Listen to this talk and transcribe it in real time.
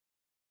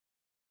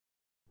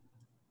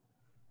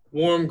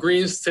Warm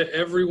greetings to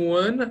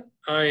everyone.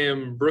 I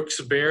am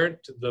Brooks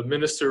Barrett, the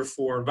Minister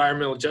for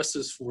Environmental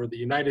Justice for the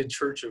United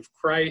Church of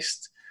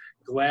Christ.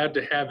 Glad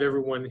to have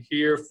everyone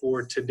here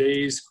for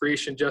today's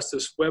Creation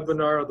Justice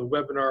webinar, the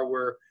webinar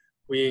where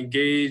we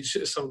engage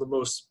some of the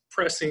most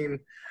pressing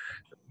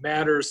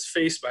matters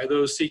faced by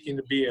those seeking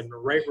to be in the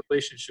right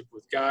relationship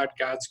with God,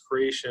 God's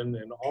creation,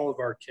 and all of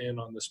our kin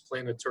on this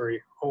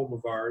planetary home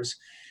of ours.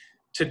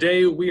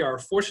 Today, we are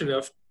fortunate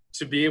enough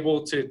to be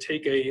able to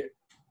take a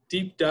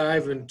deep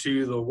dive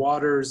into the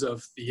waters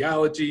of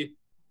theology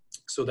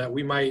so that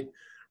we might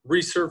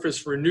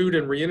resurface renewed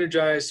and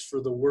re-energized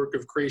for the work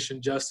of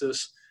creation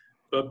justice.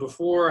 But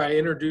before I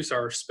introduce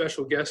our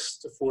special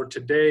guest for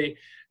today,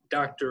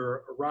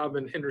 Dr.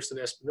 Robyn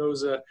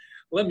Henderson-Espinoza,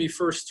 let me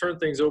first turn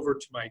things over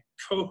to my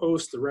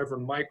co-host, the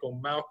Reverend Michael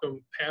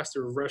Malcolm,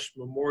 pastor of Rush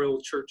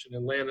Memorial Church in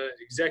Atlanta,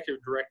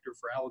 executive director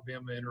for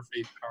Alabama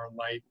Interfaith Power and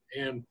Light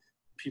and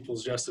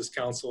People's Justice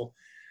Council.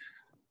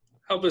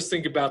 Help us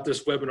think about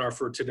this webinar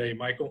for today,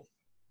 Michael.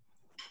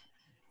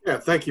 Yeah,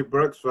 thank you,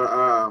 Brooks,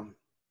 for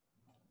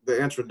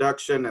the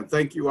introduction, and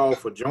thank you all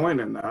for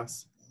joining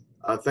us.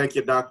 Thank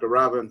you, Dr.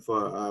 Robyn,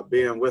 for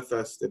being with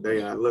us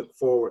today. I look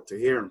forward to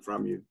hearing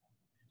from you.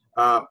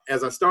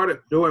 As I started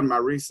doing my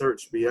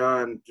research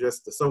beyond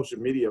just the social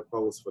media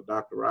posts for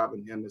Dr.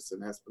 Robyn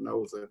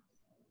Henderson-Espinoza,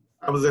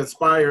 I was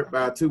inspired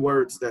by two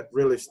words that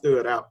really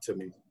stood out to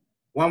me.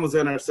 One was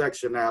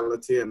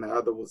intersectionality, and the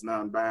other was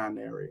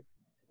non-binary.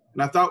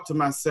 And I thought to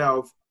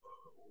myself,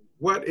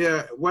 what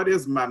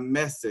is my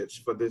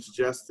message for this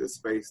justice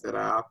space that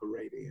I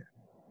operate in?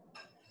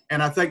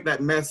 And I think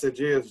that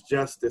message is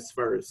justice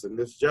first. And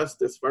this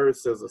justice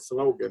first is a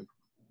slogan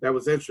that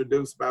was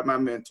introduced by my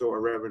mentor,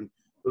 Reverend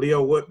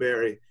Leo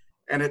Woodbury.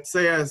 And it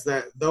says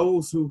that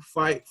those who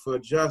fight for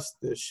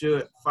justice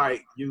should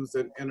fight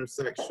using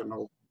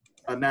intersectional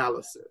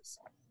analysis.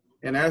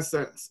 In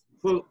essence,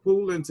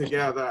 pooling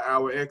together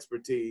our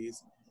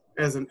expertise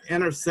as an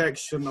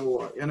intersectional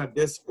or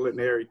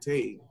interdisciplinary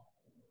team.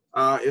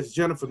 It's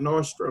Jennifer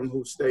Nordstrom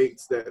who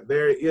states that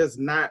there is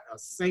not a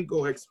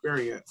single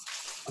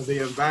experience of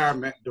the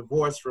environment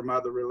divorced from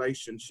other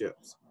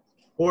relationships,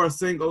 or a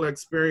single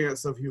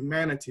experience of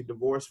humanity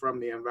divorced from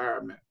the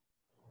environment.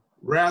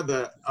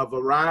 Rather, a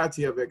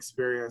variety of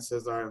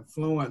experiences are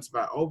influenced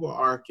by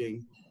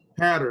overarching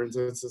patterns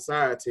in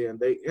society, and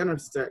they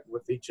intersect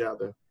with each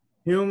other,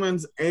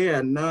 humans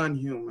and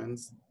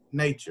non-humans'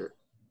 nature.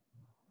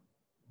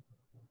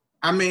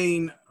 I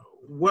mean,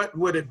 what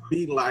would it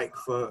be like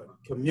for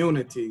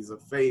communities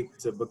of faith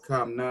to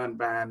become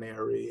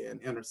non-binary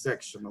and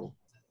intersectional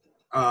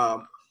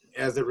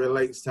as it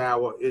relates to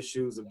our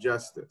issues of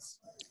justice?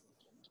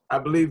 I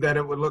believe that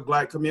it would look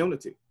like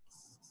community.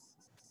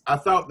 I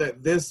thought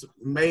that this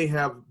may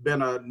have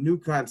been a new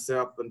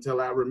concept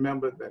until I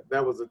remembered that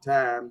there was a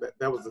time that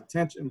there was a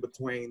tension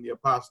between the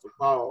Apostle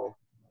Paul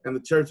and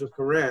the Church of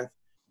Corinth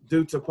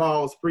due to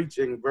Paul's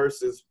preaching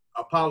versus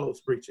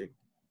Apollo's preaching.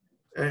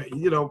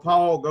 You know,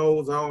 Paul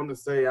goes on to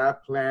say, I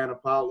plant,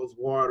 Apollos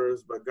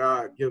waters, but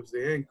God gives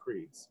the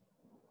increase.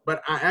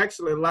 But I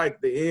actually like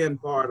the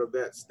end part of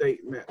that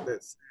statement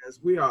that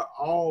says, we are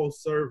all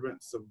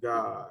servants of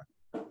God,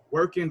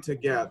 working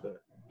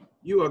together.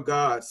 You are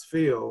God's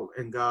field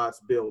and God's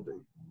building.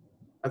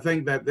 I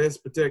think that this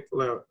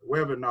particular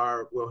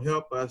webinar will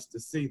help us to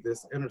see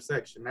this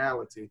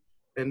intersectionality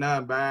and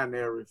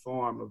non-binary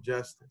form of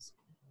justice.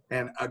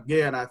 And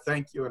again, I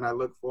thank you and I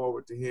look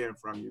forward to hearing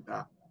from you,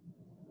 Doc.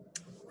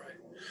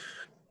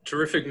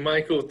 Terrific,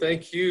 Michael.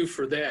 Thank you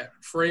for that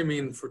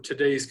framing for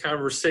today's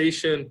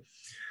conversation.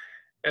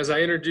 As I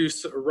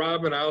introduce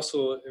Robyn, I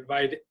also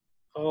invite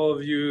all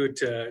of you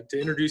to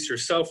introduce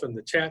yourself in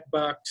the chat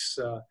box.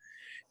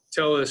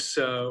 Tell us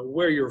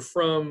where you're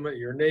from,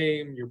 your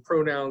name, your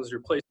pronouns,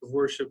 your place of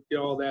worship. Get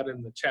all that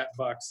in the chat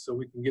box so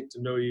we can get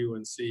to know you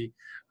and see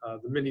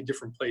the many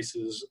different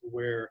places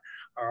where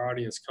our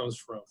audience comes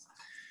from.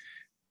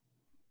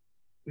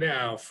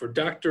 Now, for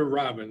Dr.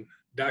 Robyn.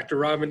 Dr.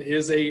 Robyn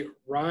is a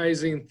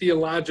rising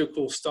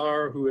theological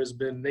star who has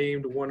been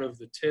named one of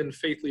the 10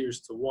 faith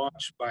leaders to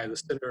watch by the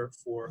Center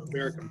for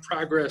American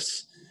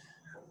Progress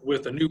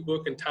with a new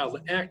book entitled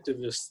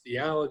Activist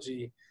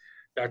Theology.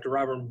 Dr.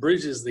 Robyn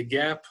bridges the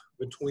gap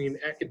between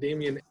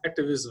academia and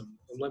activism.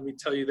 And let me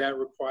tell you, that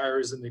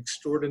requires an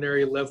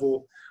extraordinary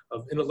level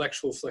of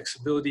intellectual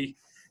flexibility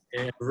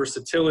and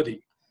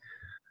versatility.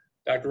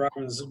 Dr.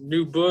 Robyn's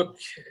new book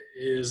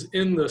is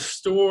in the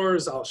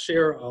stores. I'll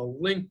share a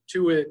link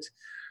to it.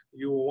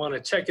 You will want to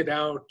check it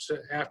out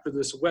after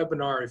this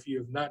webinar if you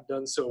have not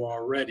done so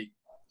already.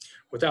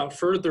 Without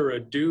further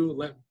ado,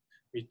 let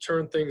me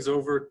turn things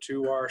over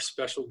to our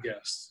special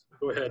guest.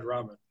 Go ahead,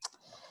 Robyn.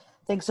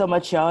 Thanks so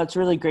much, y'all. It's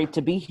really great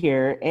to be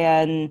here.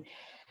 And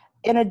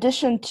in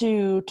addition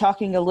to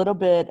talking a little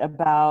bit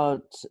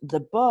about the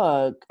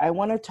book, I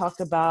want to talk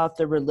about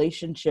the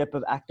relationship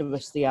of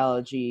activist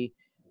theology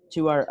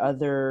to our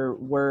other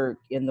work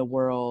in the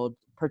world,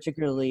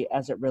 particularly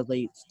as it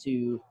relates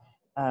to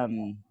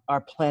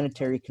our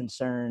planetary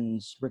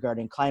concerns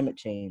regarding climate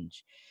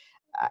change.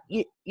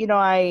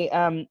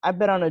 I've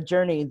been on a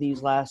journey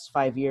these last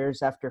 5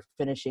 years after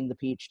finishing the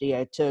PhD.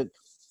 I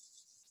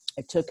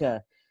took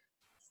a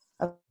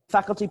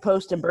faculty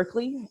post in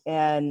Berkeley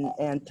and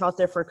taught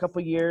there for a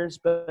couple years,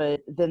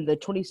 but then the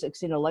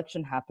 2016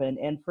 election happened,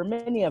 and for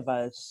many of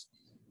us,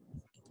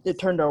 it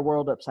turned our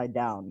world upside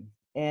down,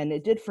 and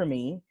it did for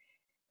me.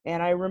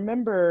 And I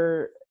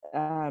remember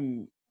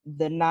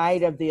the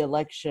night of the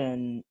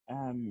election,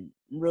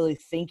 really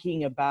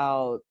thinking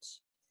about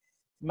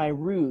my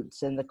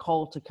roots and the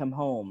call to come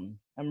home.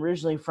 I'm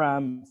originally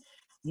from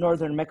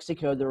northern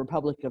Mexico, the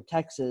Republic of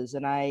Texas,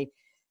 and I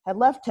had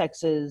left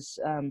Texas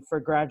for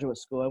graduate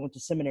school. I went to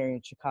seminary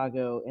in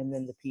Chicago and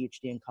then the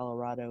PhD in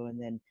Colorado,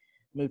 and then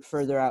moved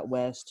further out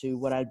west to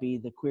what I'd be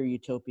the queer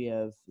utopia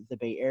of the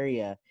Bay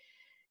Area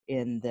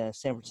in the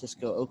San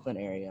Francisco, Oakland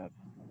area.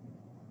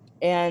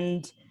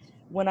 And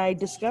when I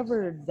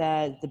discovered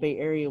that the Bay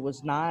Area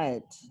was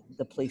not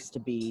the place to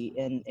be,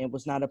 and it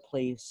was not a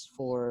place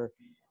for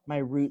my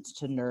roots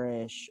to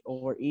nourish,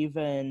 or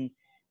even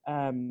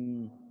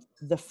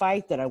the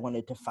fight that I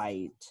wanted to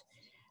fight,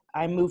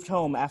 I moved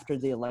home after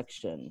the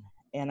election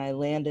and I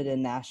landed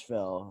in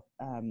Nashville.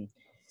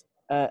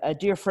 A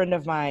dear friend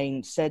of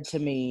mine said to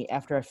me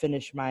after I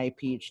finished my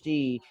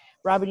PhD,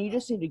 Robyn, you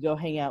just need to go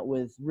hang out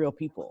with real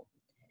people.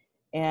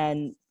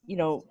 And,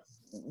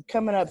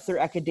 coming up through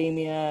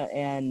academia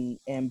and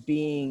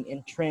being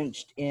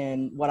entrenched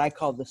in what I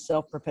call the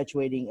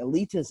self-perpetuating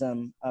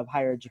elitism of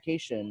higher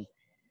education,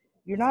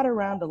 you're not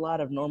around a lot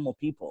of normal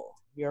people.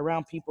 You're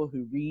around people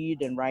who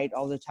read and write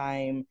all the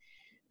time,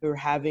 who are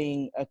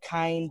having a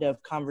kind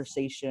of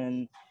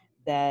conversation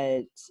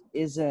that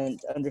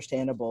isn't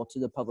understandable to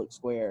the public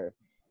square.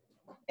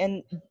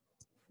 And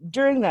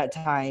during that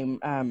time,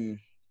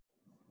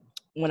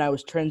 when I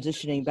was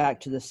transitioning back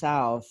to the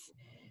South,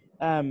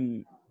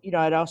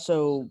 I'd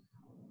also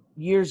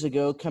years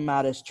ago come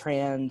out as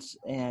trans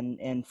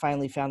and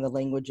finally found the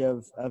language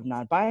of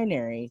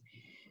non-binary,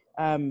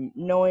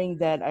 knowing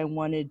that I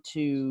wanted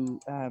to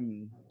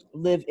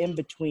live in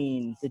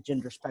between the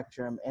gender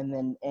spectrum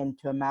and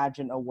to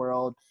imagine a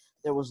world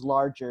that was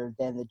larger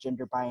than the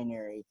gender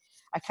binary.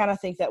 I kind of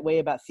think that way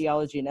about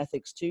theology and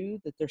ethics too,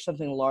 that there's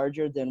something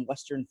larger than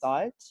Western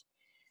thought.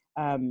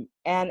 And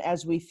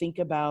as we think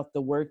about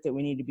the work that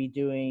we need to be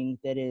doing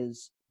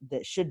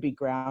that should be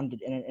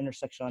grounded in an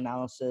intersectional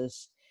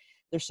analysis,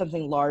 there's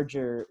something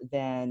larger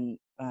than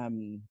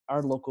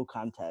our local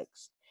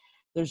context.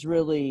 There's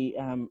really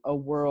a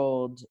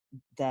world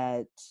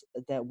that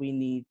we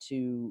need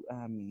to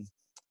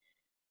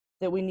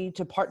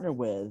partner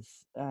with,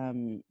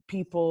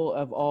 people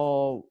of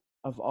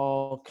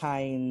all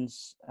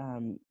kinds,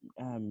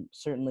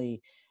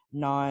 certainly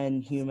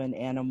non-human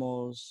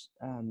animals.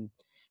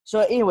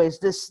 So anyways,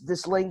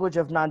 this language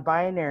of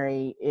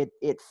non-binary,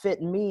 it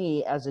fit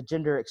me as a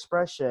gender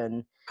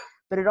expression,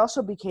 but it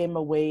also became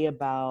a way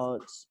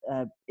about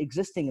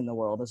existing in the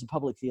world as a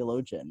public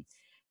theologian,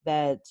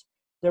 that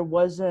there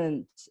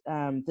wasn't,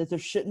 that there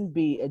shouldn't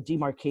be a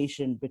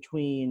demarcation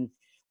between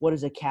what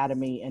is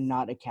academy and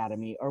not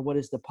academy, or what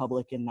is the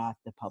public and not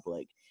the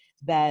public,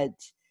 that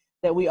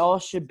we all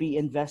should be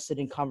invested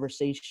in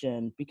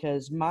conversation,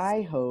 because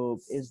my hope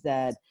is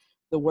that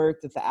the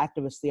work that the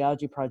Activist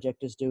Theology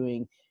Project is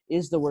doing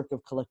is the work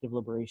of collective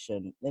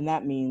liberation. And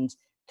that means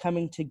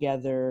coming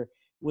together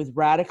with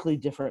radically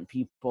different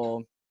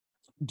people,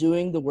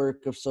 doing the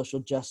work of social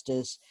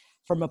justice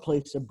from a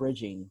place of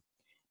bridging.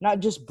 Not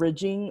just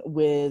bridging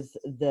with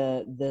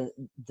the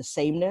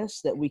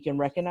sameness that we can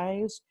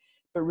recognize,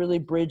 but really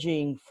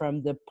bridging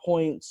from the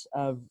points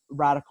of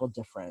radical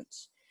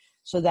difference.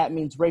 So that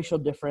means racial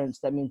difference,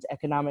 that means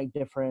economic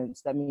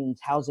difference, that means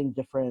housing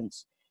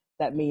difference,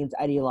 that means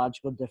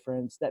ideological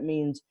difference, that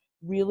means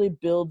really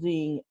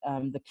building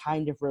the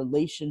kind of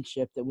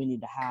relationship that we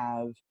need to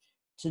have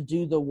to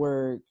do the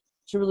work,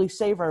 to really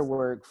save our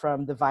work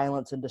from the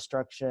violence and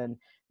destruction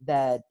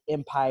that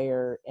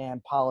empire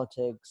and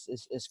politics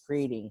is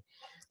creating.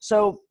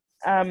 So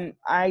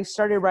I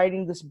started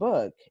writing this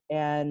book,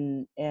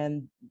 and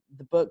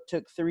the book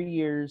took 3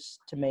 years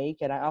to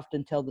make. And I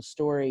often tell the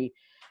story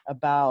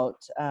about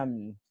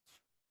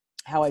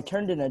how I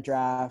turned in a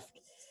draft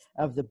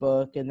of the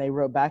book, and they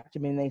wrote back to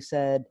me and they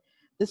said,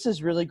 "This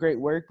is really great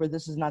work, but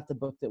this is not the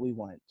book that we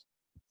want.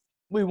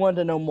 We want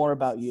to know more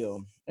about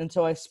you." And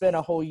so I spent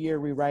a whole year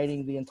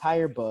rewriting the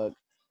entire book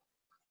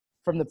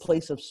from the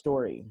place of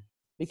story,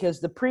 because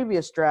the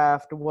previous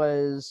draft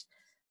was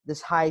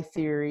this high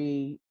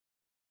theory,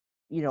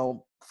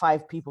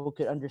 5 people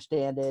could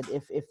understand it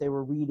if they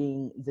were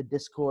reading the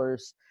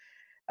discourse.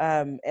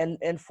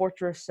 And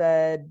Fortress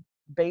said,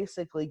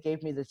 basically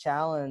gave me the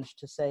challenge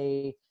to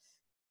say,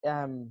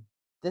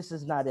 this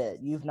is not it.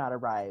 You've not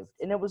arrived.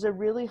 And it was a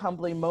really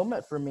humbling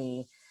moment for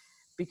me,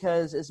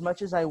 because as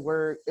much as I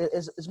work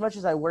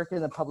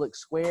in the public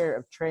square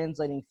of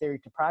translating theory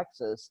to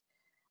praxis,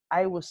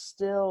 I was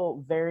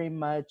still very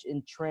much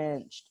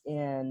entrenched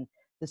in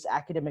this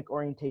academic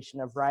orientation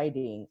of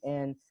writing.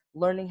 And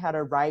learning how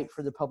to write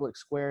for the public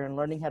square and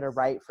learning how to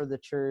write for the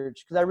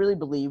church, because I really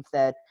believe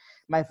that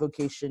my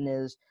vocation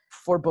is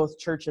for both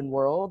church and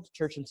world,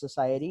 church and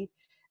society,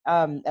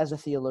 as a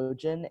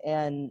theologian.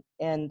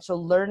 And so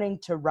learning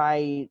to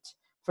write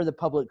for the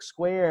public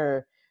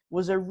square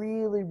was a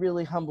really,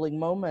 really humbling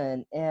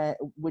moment, and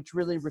which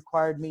really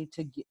required me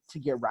to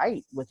get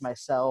right with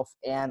myself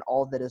and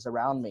all that is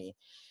around me.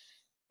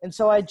 And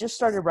so I just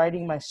started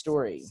writing my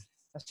story.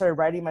 I started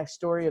writing my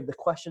story of the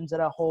questions that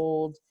I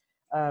hold,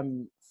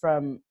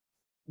 from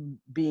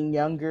being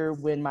younger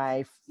when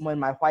my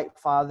white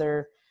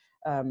father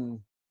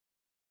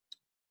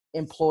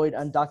employed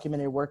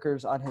undocumented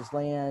workers on his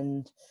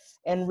land,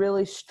 and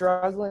really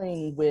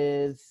struggling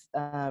with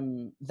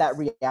that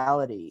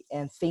reality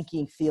and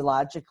thinking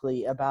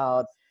theologically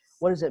about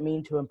what does it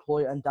mean to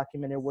employ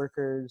undocumented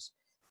workers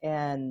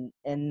and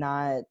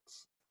not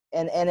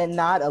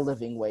a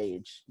living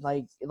wage.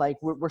 Like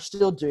we're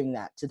still doing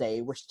that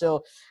today. We're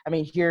still, I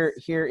mean,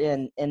 here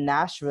in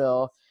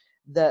Nashville,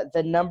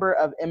 the number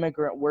of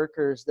immigrant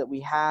workers that we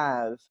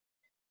have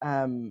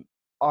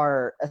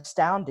are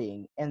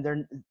astounding,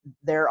 and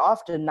they're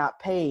often not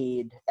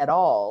paid at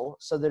all.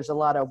 So there's a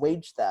lot of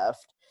wage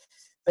theft.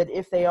 But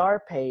if they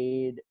are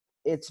paid,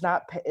 it's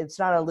not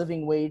a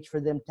living wage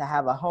for them to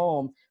have a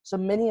home. So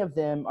many of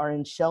them are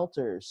in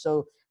shelters.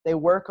 So they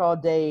work all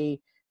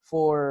day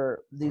for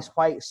these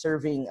white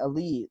serving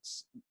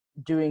elites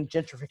doing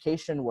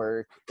gentrification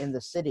work in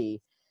the city.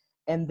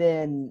 And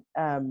then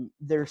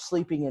they're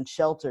sleeping in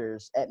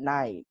shelters at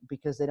night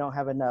because they don't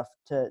have enough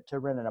to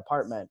rent an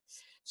apartment.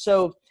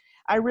 So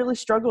I really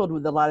struggled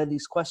with a lot of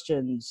these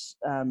questions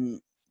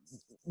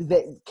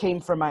that came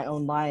from my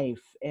own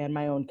life and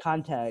my own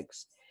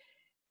context.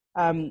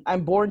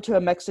 I'm born to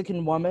a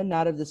Mexican woman,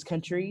 not of this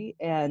country,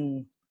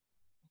 and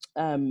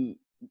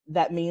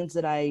that means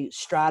that I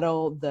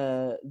straddle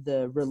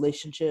the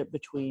relationship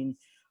between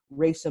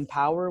race and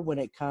power when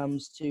it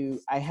comes to,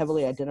 I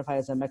heavily identify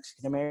as a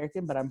Mexican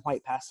American, but I'm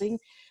white passing.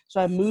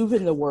 So I move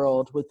in the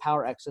world with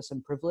power, access,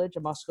 and privilege.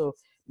 I'm also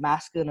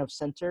masculine of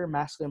center,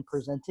 masculine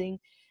presenting.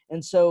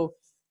 And so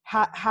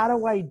how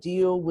do I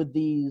deal with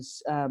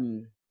these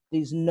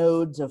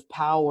nodes of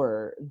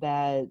power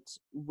that,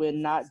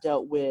 when not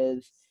dealt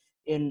with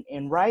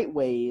in right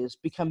ways,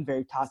 become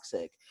very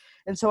toxic?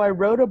 And so I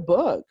wrote a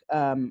book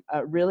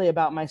really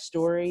about my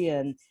story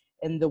and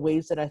the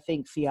ways that I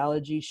think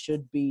theology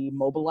should be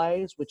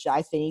mobilized, which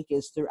I think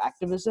is through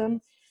activism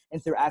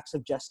and through acts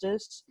of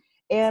justice,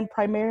 and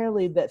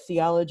primarily that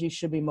theology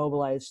should be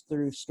mobilized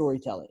through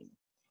storytelling.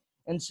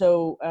 And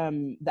so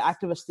the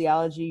Activist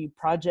Theology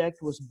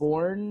Project was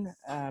born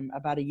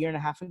about a year and a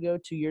half ago,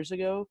 2 years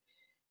ago.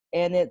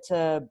 And it's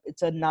a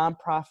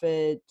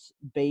nonprofit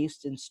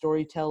based in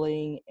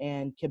storytelling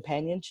and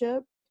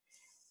companionship.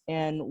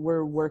 And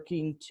we're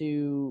working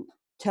to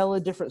tell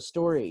a different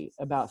story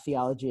about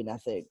theology and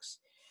ethics,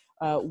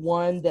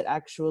 one that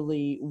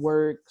actually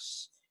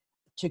works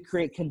to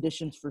create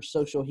conditions for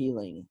social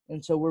healing.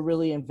 And so we're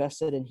really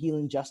invested in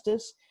healing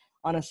justice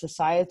on a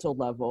societal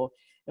level.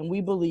 And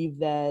we believe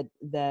that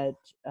the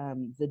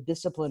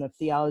discipline of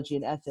theology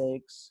and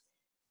ethics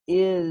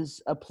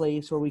is a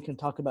place where we can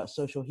talk about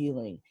social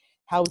healing,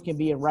 how we can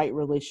be in right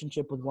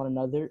relationship with one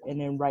another and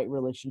in right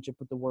relationship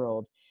with the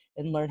world,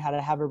 and learn how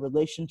to have a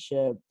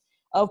relationship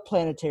of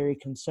planetary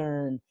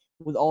concern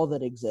with all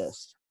that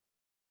exists.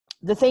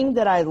 The thing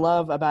that I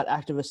love about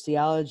activist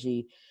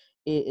theology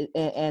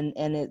and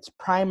its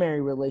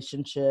primary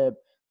relationship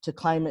to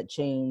climate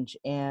change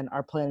and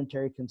our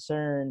planetary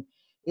concern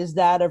is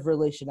that of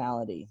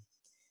relationality.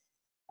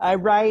 I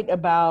write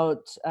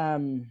about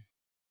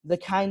the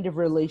kind of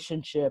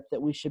relationship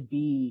that we should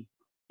be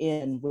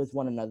in with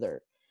one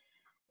another.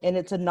 And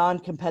it's a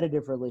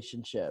non-competitive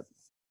relationship.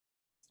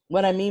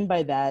 What I mean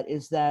by that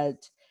is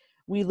that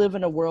we live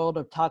in a world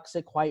of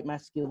toxic white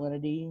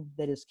masculinity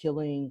that is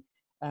killing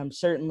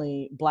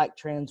certainly Black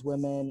trans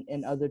women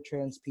and other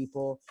trans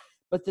people.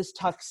 But this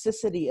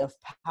toxicity of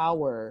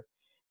power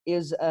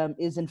is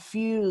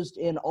infused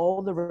in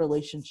all the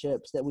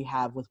relationships that we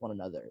have with one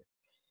another.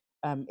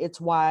 It's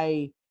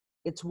why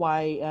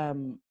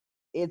the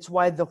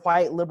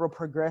white liberal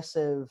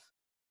progressive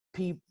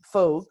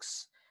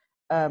folks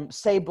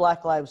say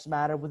Black Lives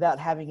Matter without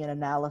having an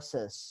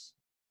analysis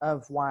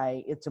of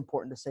why it's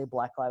important to say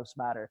Black Lives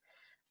Matter.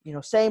 You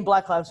know, saying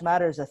Black Lives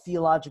Matter is a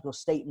theological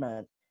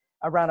statement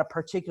around a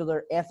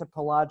particular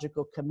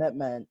anthropological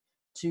commitment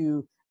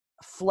to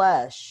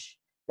flesh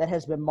that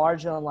has been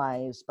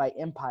marginalized by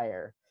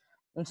empire.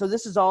 And so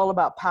this is all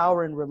about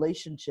power and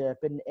relationship.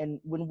 And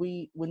when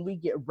we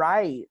get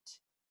right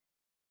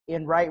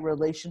in right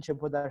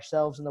relationship with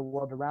ourselves and the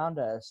world around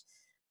us,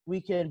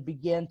 we can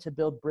begin to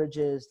build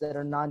bridges that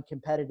are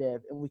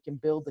non-competitive, and we can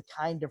build the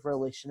kind of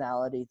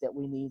relationality that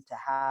we need to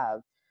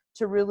have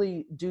to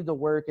really do the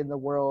work in the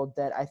world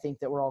that I think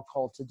that we're all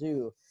called to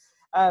do.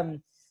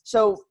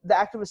 So the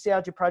Activist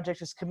Theology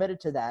Project is committed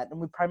to that,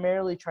 and we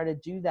primarily try to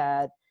do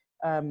that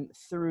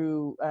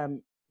through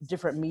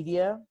different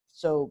media,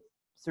 so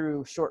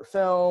through short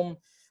film,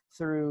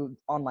 through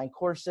online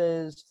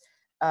courses,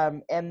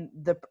 And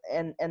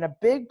a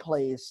big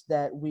place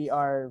that we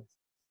are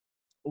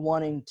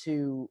wanting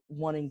to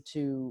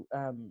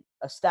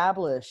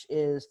establish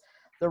is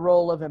the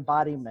role of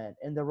embodiment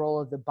and the role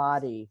of the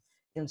body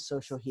in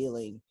social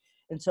healing.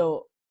 And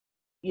so,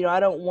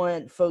 I don't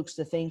want folks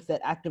to think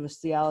that activist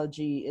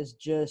theology is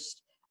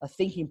just a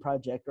thinking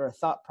project or a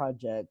thought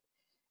project.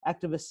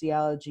 Activist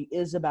theology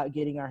is about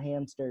getting our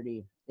hands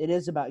dirty. It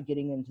is about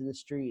getting into the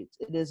streets.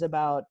 It is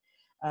about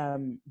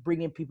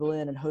bringing people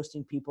in and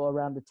hosting people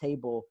around the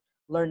table,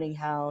 learning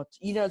how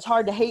to, it's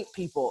hard to hate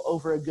people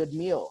over a good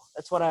meal.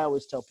 That's what I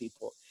always tell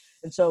people.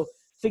 And so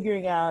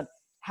figuring out,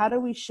 how do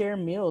we share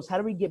meals? How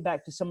do we get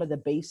back to some of the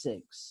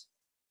basics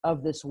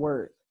of this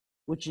work,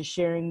 which is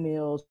sharing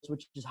meals,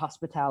 which is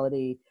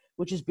hospitality,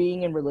 which is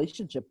being in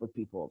relationship with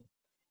people.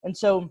 And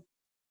so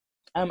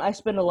I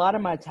spend a lot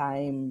of my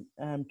time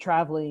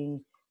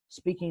traveling,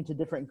 speaking to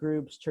different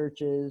groups,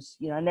 churches.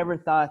 I never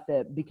thought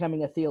that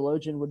becoming a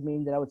theologian would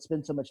mean that I would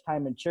spend so much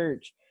time in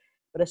church,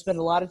 but I spend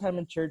a lot of time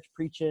in church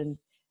preaching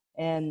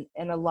and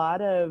a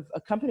lot of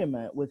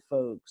accompaniment with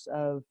folks,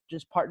 of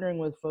just partnering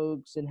with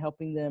folks and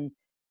helping them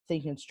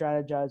think and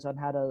strategize on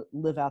how to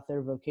live out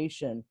their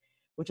vocation,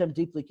 which I'm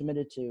deeply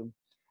committed to.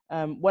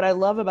 What I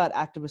love about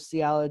activist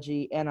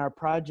theology and our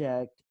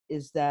project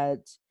is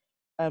that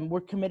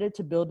we're committed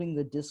to building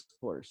the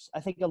discourse.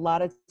 I think a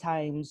lot of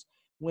times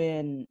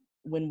when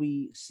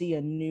we see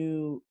a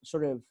new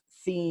sort of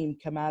theme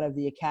come out of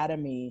the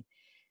academy,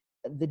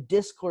 the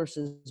discourse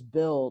is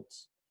built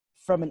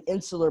from an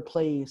insular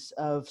place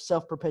of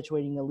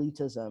self-perpetuating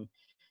elitism.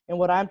 And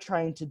what I'm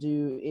trying to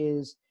do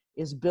is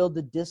build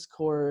the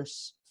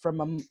discourse from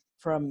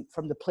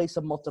the place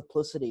of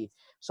multiplicity.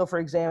 So for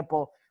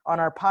example, on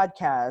our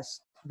podcast,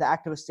 the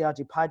Activist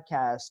Theology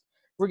podcast,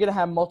 we're going to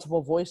have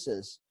multiple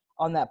voices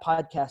on that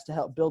podcast to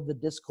help build the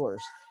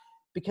discourse.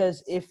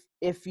 Because if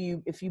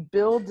you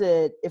build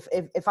it,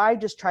 if I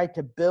just tried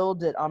to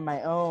build it on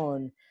my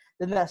own,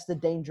 then that's the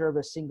danger of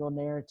a single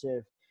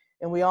narrative.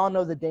 And we all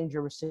know the danger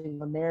of a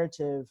single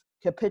narrative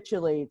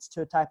capitulates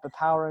to a type of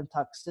power and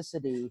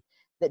toxicity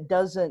that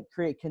doesn't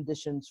create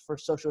conditions for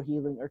social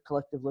healing or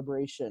collective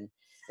liberation.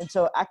 And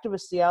so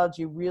activist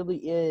theology really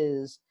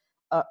is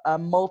a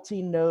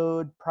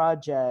multi-node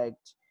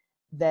project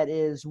that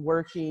is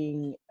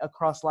working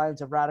across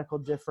lines of radical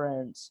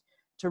difference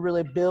to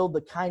really build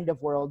the kind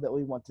of world that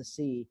we want to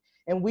see.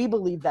 And we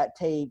believe that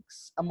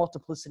takes a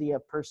multiplicity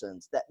of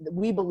persons, that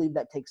we believe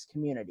that takes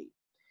community.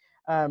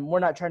 We're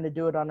not trying to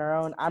do it on our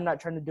own. I'm not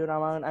trying to do it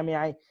on my own. I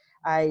mean,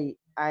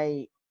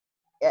 I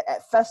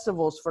at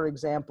festivals, for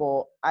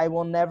example, I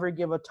will never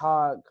give a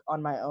talk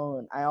on my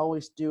own. I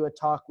always do a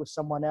talk with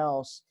someone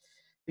else,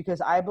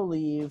 because I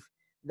believe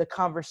the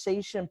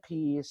conversation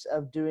piece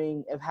of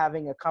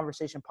having a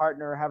conversation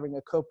partner or having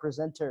a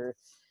co-presenter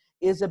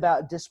is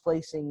about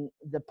displacing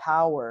the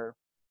power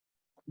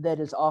that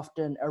is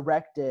often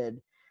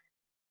erected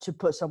to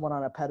put someone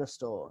on a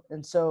pedestal.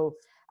 And so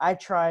I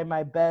try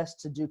my best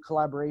to do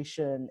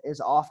collaboration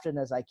as often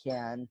as I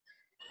can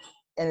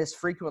and as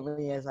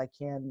frequently as I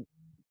can,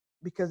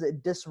 because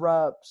it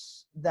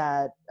disrupts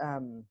that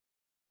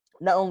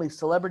not only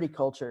celebrity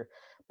culture,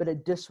 but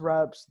it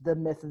disrupts the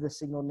myth of the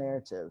single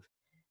narrative,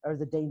 or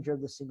the danger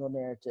of the single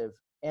narrative,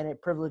 and it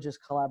privileges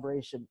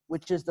collaboration,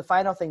 which is the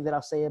final thing that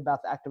I'll say about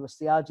the Activist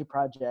Theology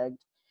Project.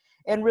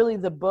 And really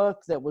the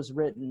book that was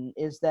written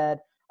is that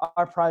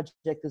our project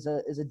is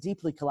a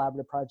deeply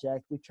collaborative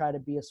project. We try to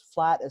be as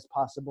flat as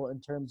possible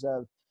in terms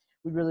of,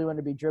 we really want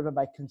to be driven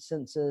by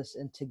consensus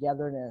and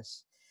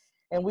togetherness.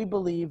 And we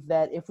believe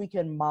that if we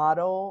can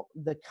model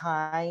the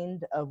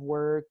kind of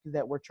work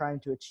that we're trying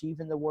to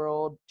achieve in the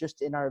world,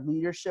 just in our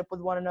leadership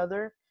with one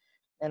another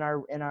and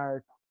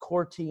our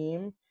core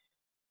team,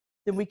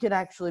 then we can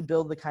actually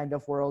build the kind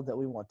of world that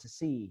we want to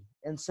see.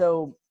 And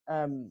so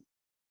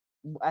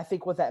I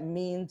think what that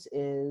means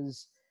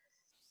is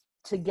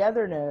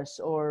togetherness,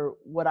 or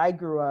what I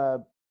grew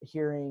up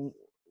hearing,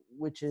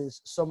 which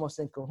is somos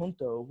en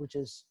conjunto, which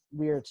is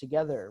we are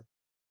together.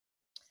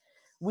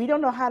 We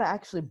don't know how to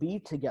actually be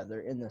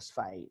together in this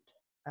fight.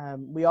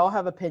 We all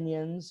have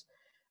opinions.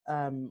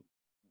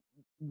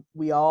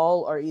 We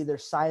all are either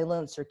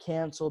silenced or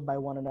canceled by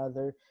one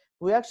another.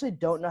 We actually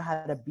don't know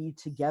how to be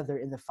together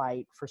in the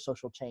fight for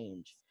social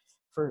change,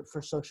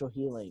 for social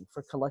healing,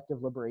 for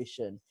collective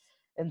liberation.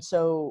 And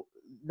so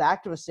the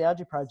Activist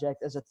Theology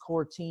Project, as a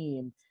core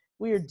team,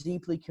 we are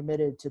deeply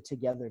committed to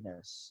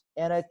togetherness,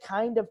 and a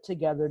kind of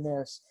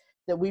togetherness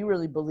that we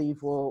really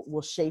believe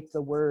will shape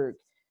the work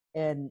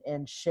and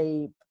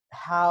shape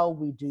how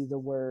we do the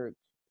work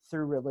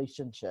through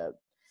relationship.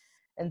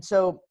 And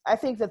so I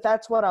think that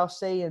that's what I'll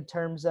say in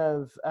terms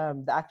of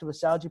the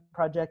Activist Theology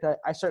Project.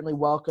 I certainly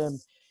welcome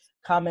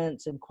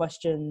comments and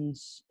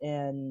questions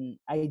and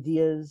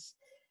ideas.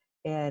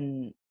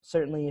 And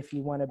certainly if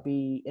you want to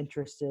be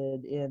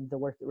interested in the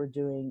work that we're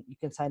doing, you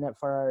can sign up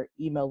for our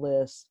email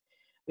list.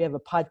 We have a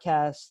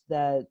podcast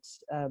that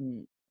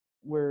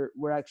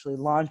we're actually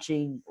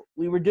launching.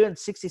 We were doing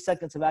 60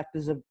 seconds of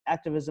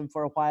activism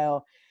for a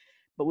while,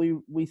 but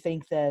we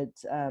think that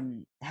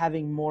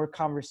having more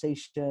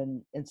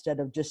conversation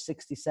instead of just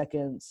 60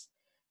 seconds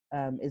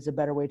is a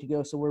better way to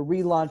go. So we're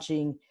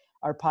relaunching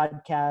our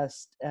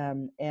podcast,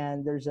 and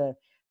there's a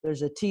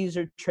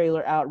teaser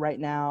trailer out right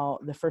now.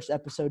 The first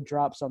episode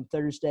drops on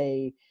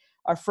Thursday.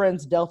 Our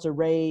friends Delta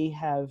Ray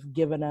have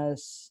given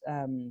us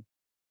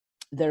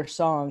their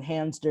song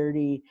Hands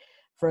Dirty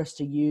for us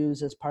to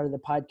use as part of the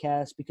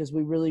podcast, because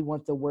we really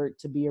want the work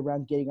to be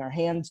around getting our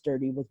hands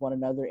dirty with one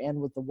another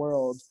and with the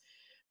world,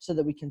 so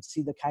that we can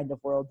see the kind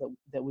of world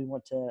that we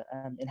want to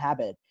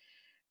inhabit.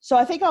 So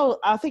I think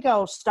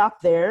I'll stop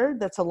there.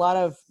 That's a lot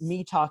of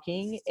me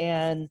talking,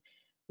 and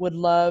would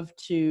love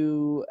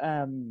to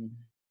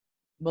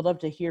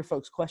hear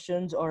folks'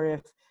 questions, or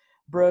if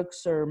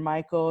Brooks or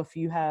Michael, if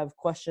you have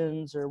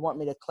questions or want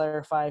me to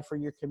clarify for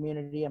your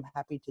community, I'm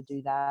happy to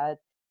do that.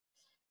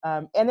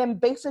 And then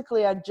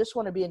basically, I just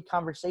want to be in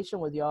conversation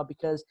with y'all,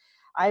 because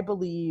I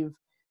believe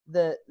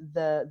the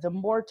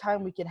more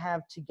time we can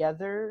have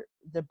together,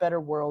 the better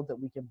world that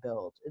we can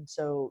build. And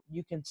so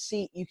you can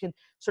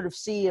sort of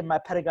see in my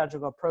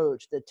pedagogical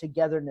approach that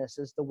togetherness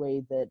is the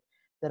way that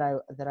I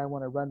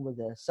want to run with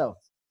this. So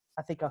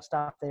I think I'll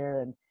stop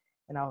there, and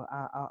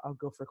I'll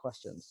go for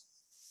questions.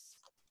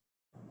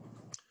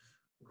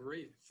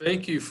 Great,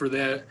 thank you for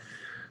that.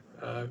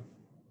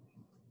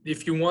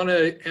 If you want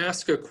to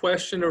ask a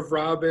question of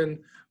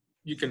Robyn,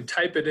 you can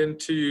type it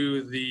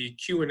into the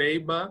Q&A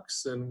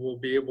box, and we'll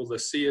be able to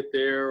see it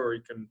there, or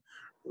you can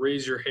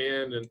raise your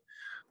hand. And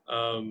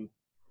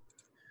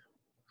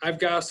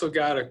I've also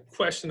got a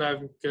question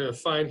I'm going to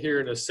find here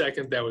in a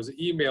second that was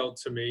emailed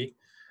to me.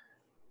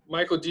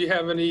 Michael, do you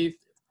have any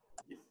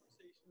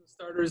conversation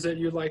starters that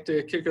you'd like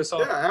to kick us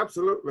off? Yeah,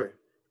 absolutely.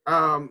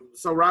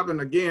 So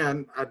Robyn,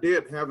 again, I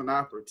did have an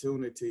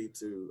opportunity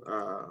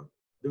to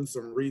do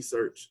some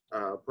research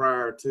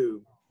prior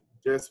to,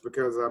 just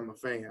because I'm a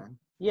fan.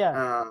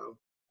 Yeah.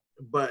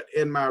 But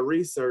in my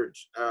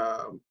research,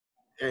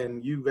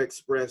 and you've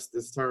expressed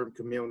this term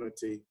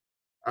community,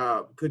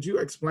 could you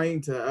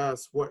explain to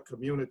us what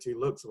community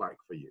looks like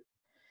for you?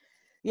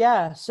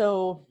 Yeah,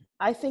 so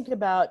I think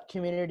about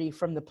community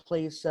from the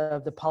place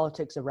of the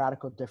politics of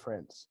radical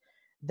difference.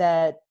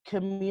 That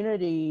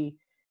community,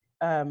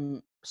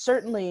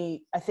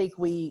 certainly, I think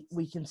we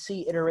can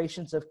see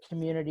iterations of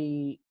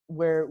community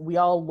where we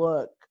all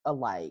look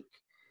alike.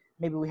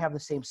 Maybe we have the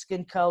same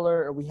skin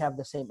color, or we have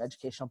the same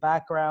educational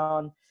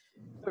background.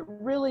 But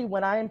really,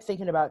 when I'm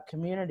thinking about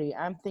community,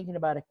 I'm thinking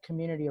about a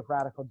community of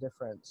radical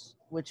difference,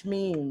 which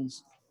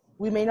means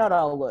we may not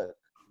all look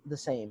the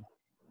same.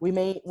 We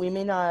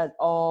may not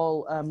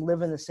all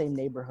live in the same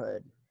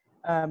neighborhood.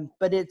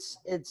 But it's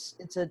a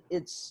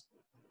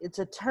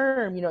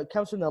term, it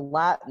comes from the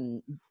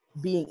Latin,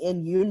 being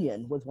in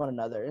union with one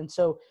another. And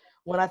so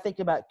when I think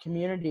about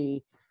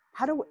community,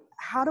 how do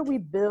we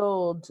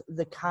build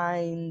the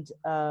kind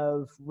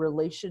of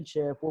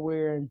relationship where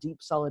we're in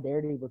deep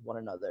solidarity with one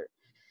another?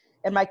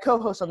 And my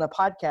co-host on the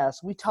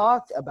podcast, we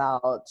talked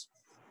about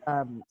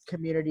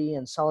community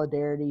and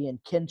solidarity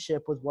and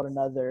kinship with one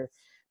another.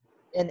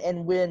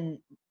 And when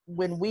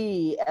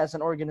we as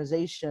an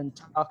organization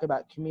talk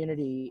about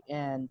community,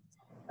 and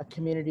a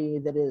community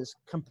that is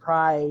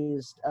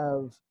comprised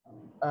of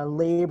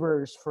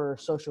laborers for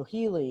social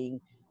healing,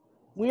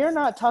 we are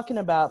not talking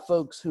about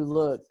folks who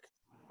look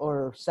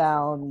or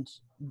sound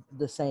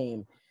the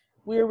same.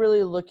 We're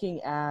really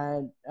looking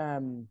at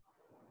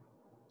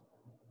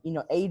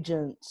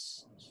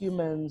agents,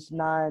 humans,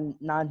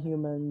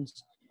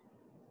 non-humans,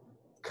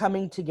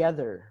 coming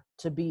together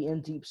to be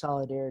in deep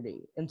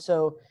solidarity. And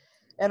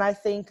I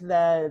think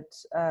that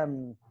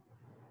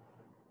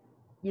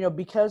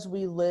because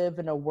we live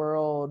in a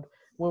world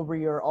where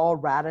we are all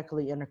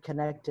radically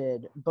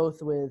interconnected,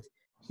 both with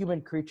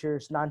human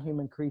creatures,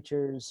 non-human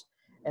creatures,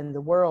 and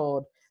the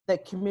world,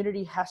 that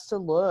community has to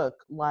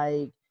look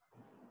like,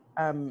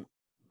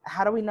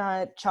 how do we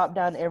not chop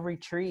down every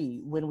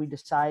tree when we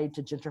decide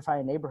to gentrify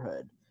a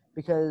neighborhood?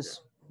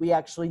 Because we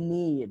actually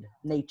need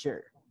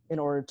nature in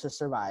order to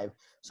survive.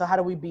 So how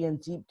do we be in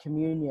deep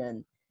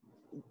communion,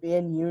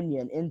 in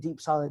union, in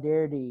deep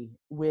solidarity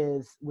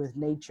with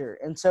nature?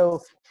 And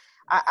so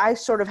I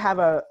sort of have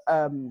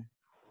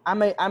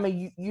I'm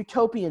a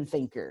utopian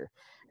thinker.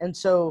 And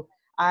so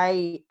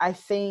I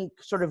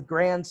think sort of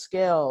grand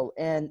scale,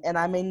 and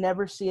I may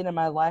never see it in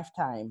my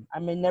lifetime. I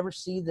may never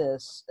see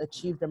this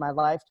achieved in my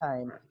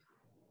lifetime,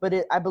 but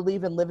I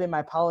believe in living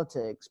my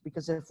politics,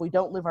 because if we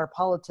don't live our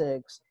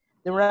politics,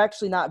 then we're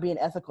actually not being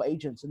ethical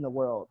agents in the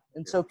world.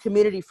 And so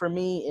community for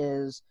me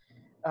is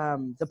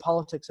the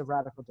politics of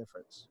radical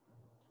difference.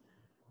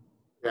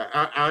 Yeah,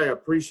 I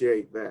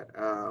appreciate that.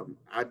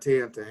 I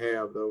tend to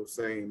have those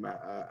same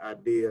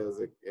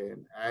ideas,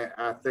 and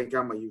I think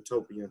I'm a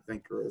utopian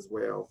thinker as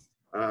well,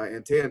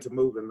 and tend to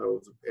move in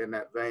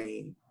that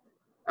vein.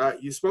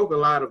 You spoke a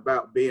lot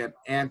about being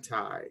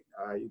anti.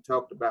 You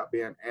talked about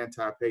being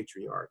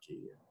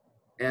anti-patriarchy,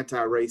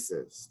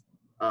 anti-racist,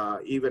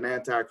 even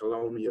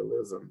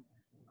anti-colonialism.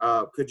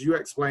 Could you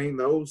explain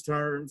those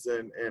terms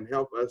and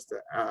help us to,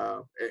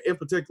 in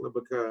particular,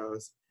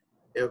 because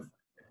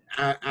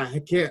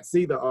I can't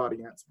see the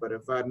audience, but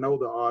if I know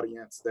the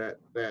audience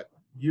that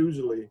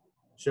usually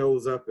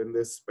shows up in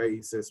this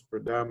space is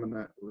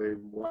predominantly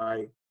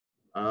white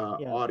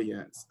Yeah.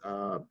 audience,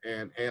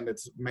 and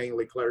it's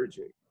mainly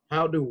clergy.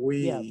 How do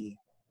Yeah. we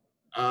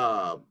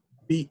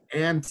be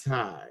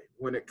anti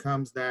when it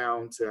comes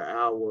down to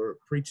our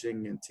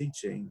preaching and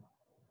teaching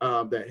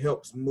that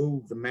helps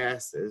move the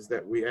masses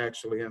that we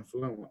actually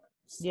influence?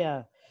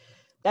 Yeah.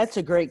 That's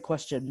a great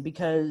question,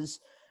 because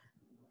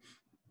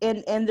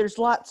and there's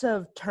lots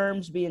of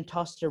terms being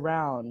tossed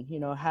around.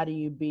 How do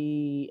you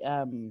be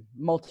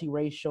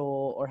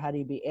multiracial, or how do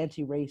you be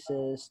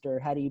anti-racist, or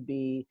how do you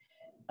be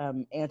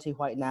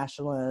anti-white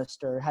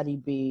nationalist, or how do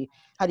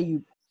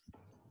you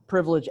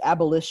privilege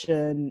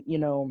abolition?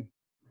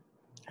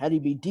 How do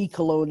you be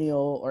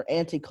decolonial or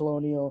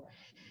anti-colonial?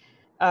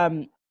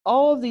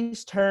 All of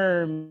these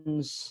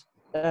terms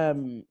are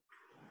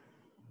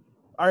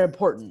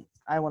important.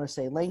 I want to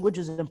say language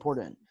is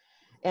important.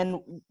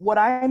 And what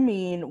I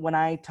mean when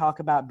I talk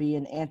about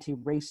being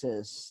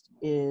anti-racist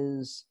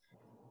is,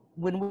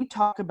 when we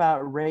talk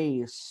about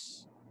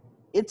race,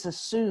 it's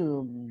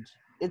assumed,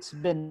 it's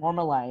been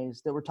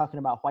normalized that we're talking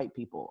about white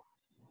people.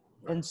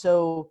 And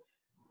so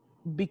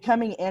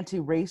becoming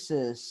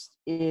anti-racist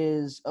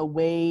is a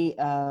way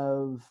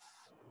of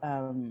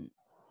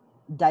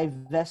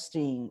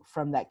divesting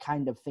from that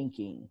kind of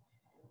thinking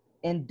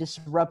and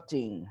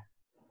disrupting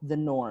the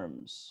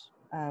norms.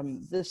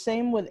 The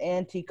same with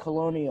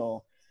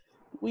anti-colonial.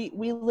 We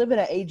live in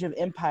an age of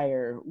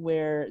empire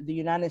where the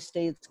United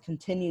States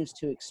continues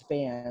to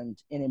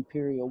expand in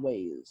imperial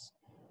ways.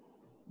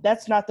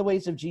 That's not the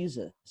ways of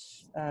Jesus.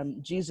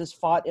 Jesus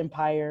fought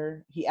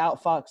empire. He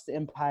outfought the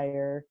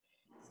empire,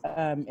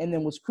 and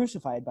then was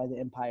crucified by the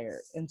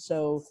empire. And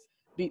so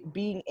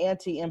being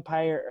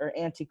anti-empire or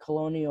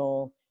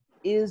anti-colonial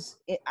is,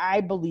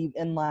 I believe,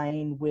 in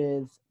line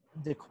with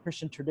the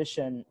Christian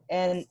tradition.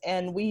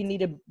 And we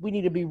need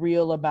to be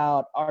real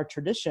about our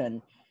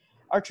tradition.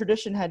 Our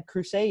tradition had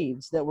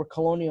crusades that were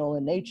colonial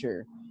in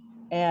nature,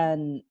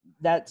 and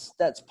that's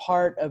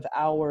part of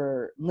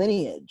our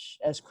lineage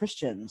as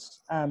Christians.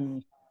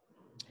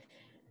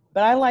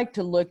 But I like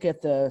to look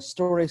at the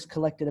stories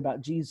collected about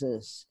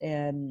Jesus,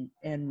 and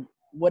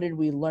what did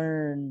we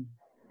learn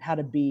how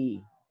to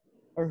be,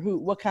 or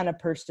what kind of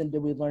person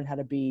did we learn how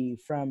to be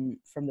from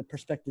the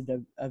perspective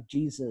of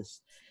Jesus.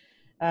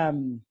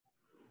 And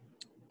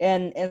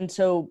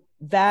so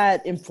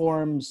that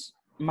informs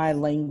my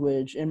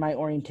language and my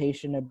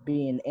orientation of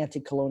being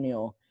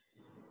anti-colonial.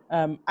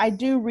 I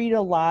do read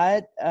a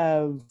lot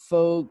of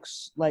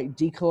folks like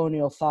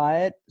decolonial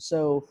thought.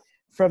 So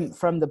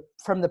from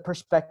the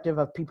perspective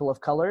of people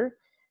of color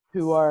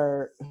who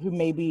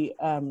maybe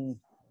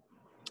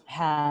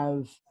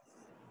have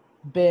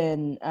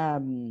been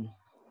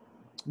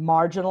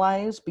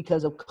marginalized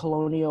because of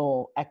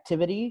colonial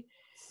activity.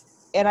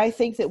 And I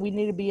think that we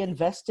need to be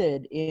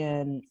invested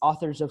in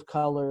authors of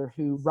color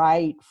who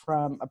write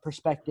from a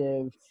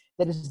perspective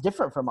that is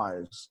different from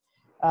ours.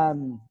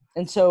 And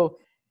so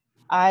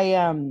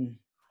I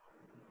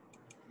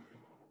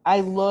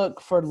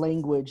look for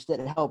language that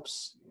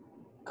helps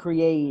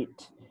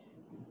create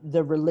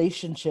the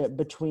relationship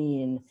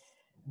between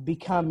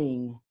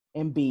becoming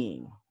and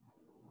being.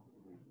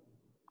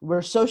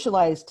 We're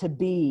socialized to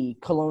be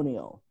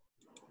colonial,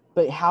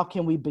 but how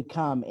can we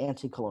become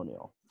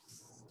anti-colonial?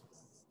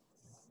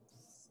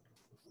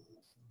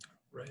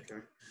 Right.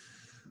 Okay.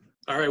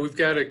 All right, we've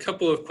got a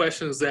couple of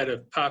questions that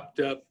have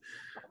popped up.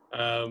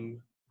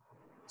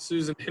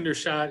 Susan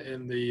Hendershot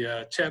in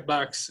the chat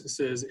box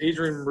says,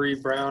 Adrienne Marie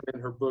Brown in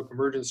her book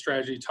Emergent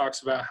Strategy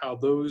talks about how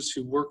those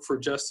who work for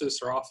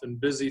justice are often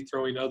busy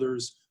throwing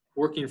others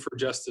working for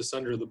justice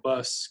under the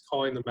bus,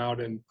 calling them out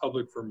in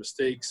public for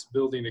mistakes,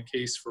 building a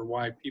case for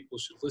why people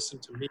should listen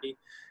to me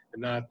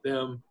and not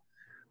them.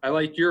 I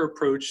like your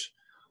approach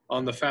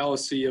on the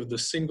fallacy of the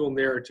single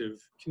narrative.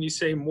 Can you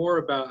say more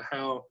about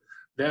how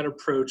that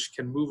approach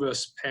can move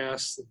us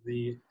past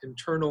the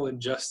internal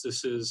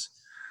injustices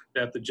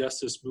that the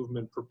justice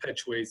movement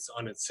perpetuates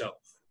on itself?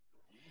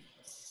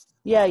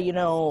 Yeah,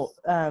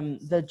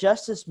 the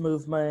justice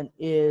movement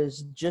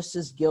is just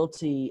as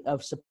guilty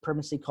of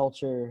supremacy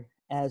culture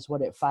as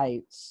what it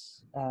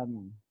fights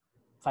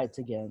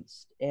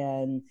against.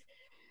 And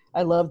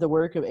I love the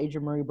work of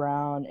Adrienne Marie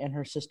Brown and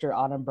her sister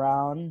Autumn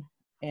Brown.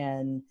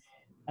 And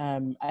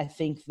I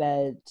think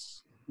that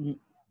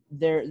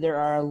there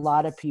are a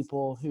lot of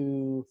people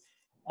who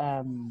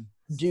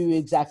do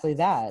exactly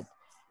that,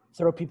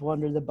 throw people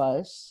under the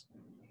bus.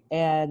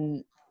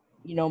 And,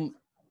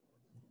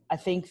 I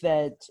think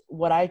that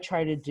what I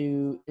try to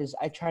do is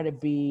I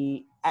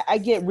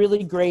get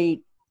really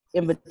great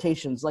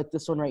invitations like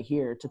this one right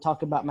here to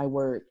talk about my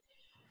work.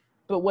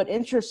 But what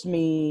interests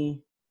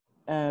me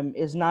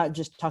is not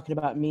just talking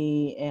about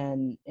me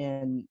and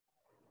in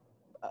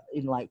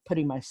like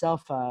putting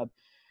myself up,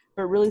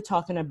 but really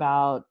talking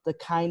about the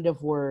kind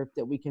of work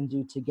that we can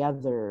do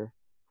together,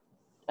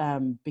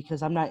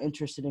 because I'm not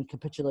interested in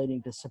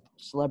capitulating to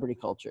celebrity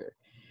culture.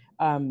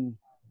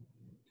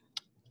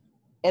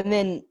 And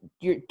then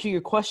to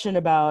your question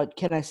about,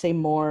 can I say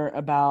more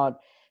about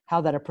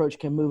how that approach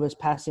can move us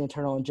past the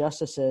internal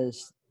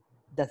injustices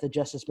that the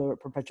justice movement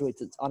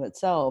perpetuates on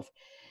itself?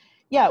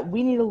 Yeah,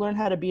 we need to learn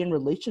how to be in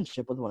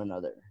relationship with one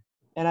another.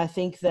 And I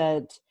think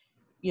that,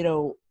 you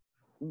know,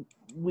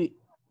 we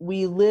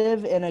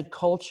live in a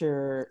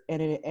culture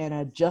and in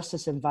a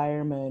justice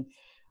environment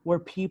where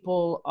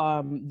people,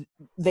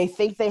 they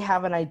think they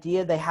have an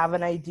idea.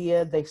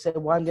 They say,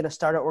 well, I'm going to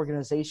start an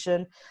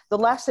organization. The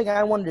last thing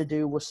I wanted to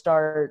do was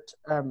start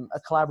a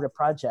collaborative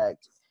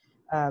project.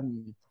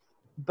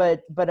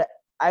 But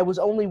I was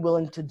only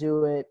willing to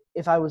do it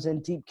if I was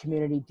in deep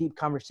community, deep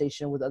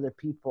conversation with other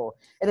people.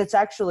 And it's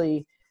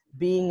actually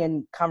being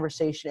in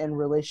conversation and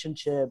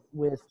relationship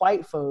with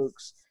white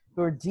folks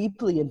who are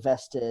deeply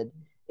invested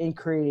in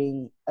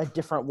creating a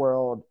different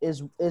world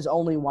is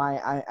only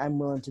why I'm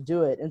willing to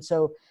do it. And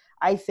so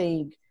I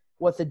think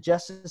what the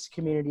justice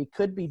community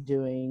could be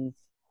doing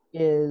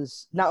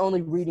is not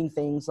only reading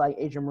things like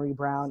Adrienne Maree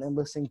Brown and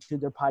listening to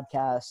their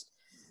podcast,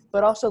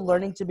 but also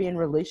learning to be in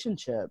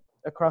relationship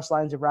across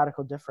lines of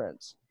radical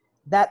difference.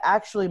 That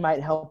actually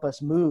might help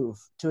us move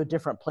to a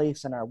different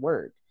place in our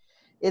work.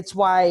 It's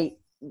why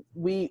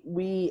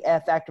we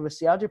at the Activist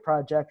Theology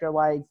Project are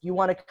like, you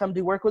want to come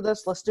do work with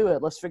us? Let's do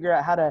it. Let's figure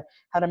out how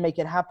to make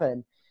it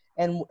happen.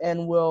 And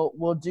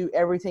we'll do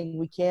everything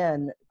we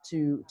can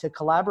to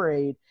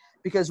collaborate,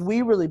 because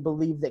we really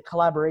believe that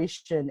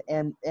collaboration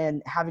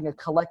and having a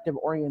collective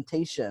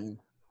orientation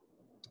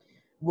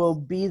will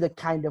be the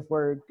kind of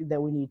work that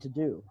we need to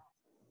do.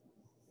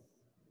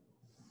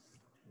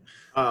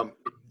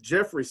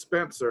 Jeffrey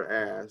Spencer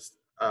asked,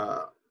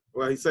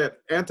 well, he said,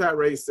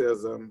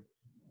 anti-racism,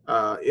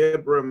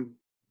 Ibram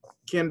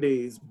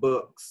Kendi's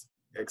books,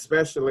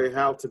 especially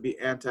How to Be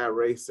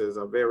Anti-Racist,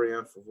 are very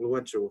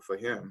influential for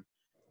him.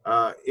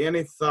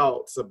 Any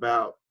thoughts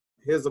about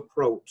his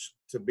approach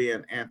to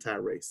being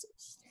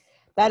anti-racist?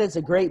 That is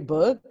a great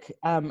book.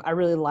 I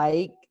really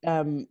like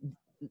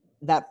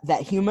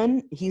that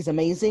human. He's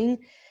amazing.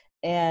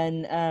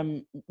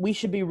 And we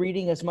should be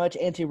reading as much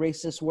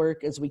anti-racist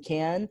work as we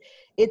can.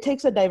 It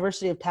takes a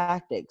diversity of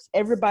tactics.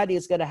 Everybody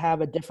is going to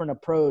have a different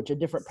approach, a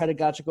different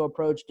pedagogical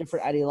approach,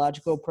 different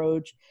ideological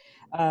approach.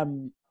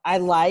 I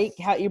like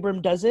how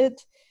Ibram does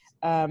it.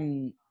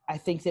 I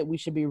think that we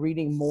should be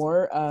reading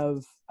more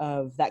of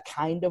that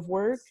kind of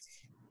work.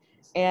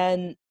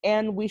 And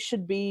we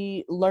should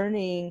be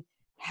learning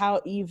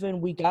how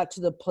even we got to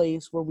the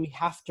place where we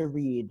have to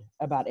read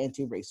about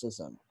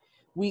anti-racism.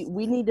 We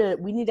need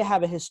to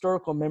have a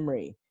historical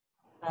memory.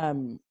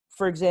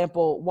 For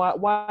example,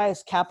 why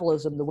is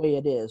capitalism the way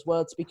it is? Well,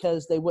 it's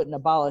because they wouldn't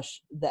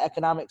abolish the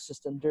economic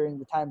system during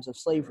the times of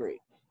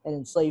slavery and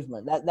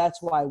enslavement.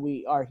 That's why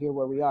we are here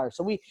where we are.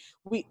 So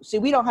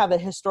we don't have a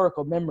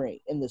historical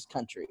memory in this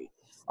country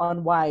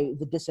on why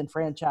the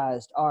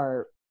disenfranchised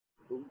are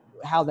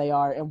how they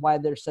are and why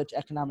there's such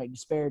economic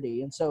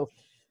disparity. And so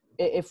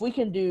if we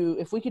can do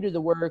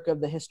the work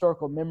of the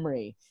historical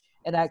memory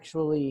and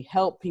actually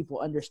help people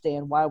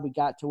understand why we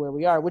got to where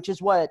we are, which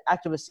is what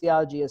Activist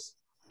Theology is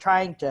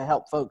trying to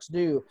help folks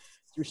do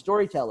through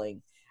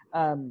storytelling,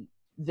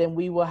 then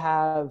we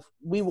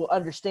will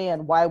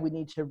understand why we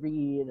need to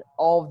read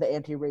all of the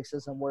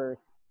anti-racism work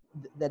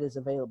that is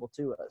available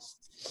to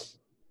us.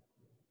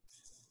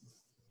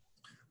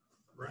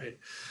 Right.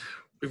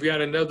 We've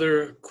got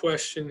another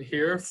question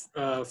here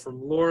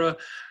from Laura.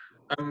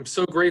 I'm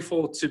so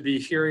grateful to be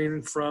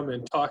hearing from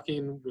and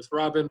talking with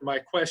Robyn. My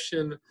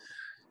question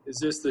is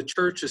this: the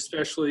church,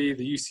 especially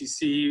the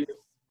UCC,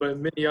 but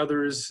many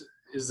others,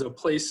 is in a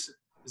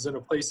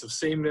place of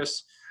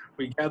sameness.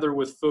 We gather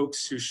with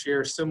folks who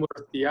share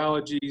similar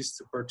theologies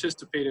to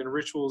participate in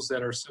rituals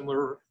that are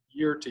similar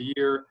year to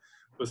year,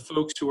 with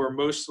folks who are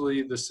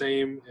mostly the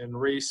same in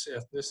race,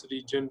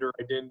 ethnicity, gender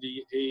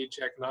identity, age,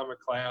 economic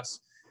class.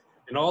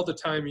 And all the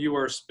time you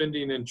are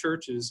spending in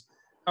churches,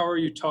 how are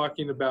you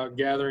talking about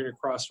gathering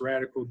across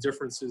radical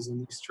differences in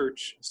these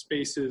church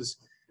spaces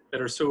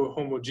that are so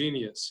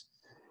homogeneous?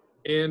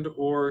 And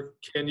or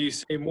can you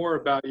say more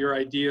about your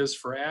ideas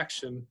for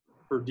action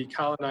for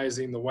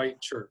decolonizing the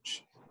white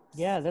church?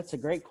 Yeah, that's a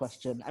great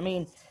question. I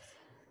mean,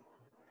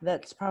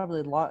 that's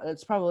probably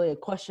a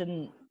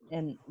question,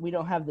 and we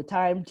don't have the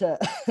time to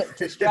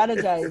to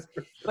strategize,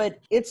 but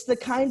it's the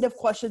kind of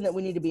question that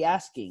we need to be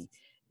asking,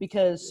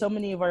 because so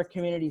many of our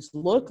communities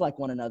look like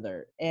one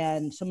another,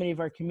 and so many of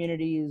our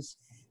communities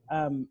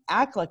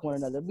act like one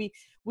another. We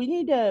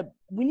need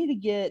to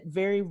get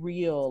very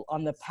real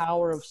on the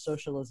power of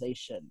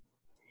socialization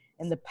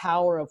and the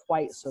power of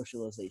white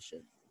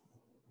socialization.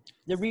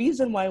 The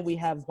reason why we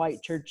have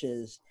white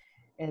churches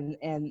and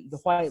the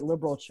white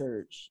liberal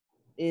church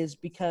is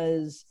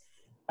because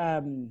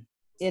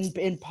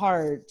in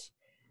part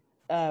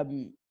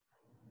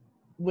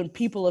when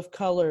people of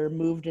color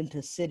moved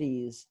into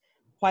cities,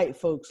 white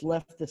folks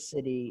left the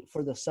city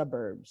for the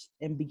suburbs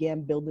and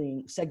began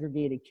building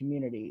segregated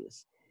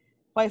communities.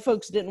 White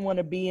folks didn't want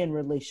to be in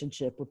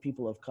relationship with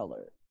people of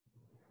color.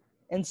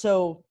 And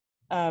so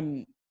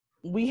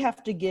we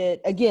have to get,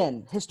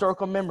 again,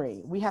 historical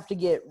memory. We have to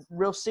get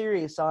real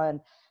serious on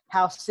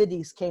how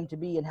cities came to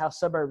be and how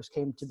suburbs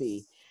came to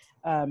be,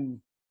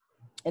 and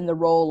the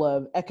role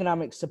of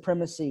economic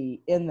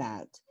supremacy in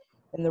that,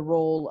 and the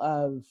role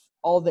of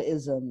all the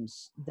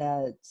isms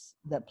that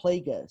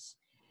plague us.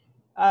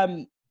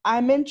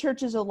 I'm in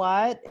churches a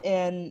lot,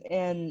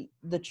 and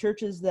the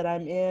churches that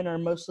I'm in are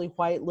mostly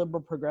white,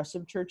 liberal,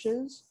 progressive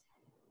churches.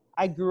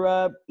 I grew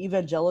up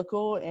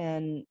evangelical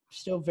and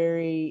still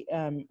very,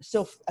 I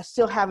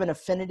still have an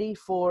affinity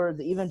for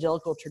the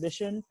evangelical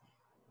tradition.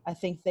 I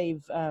think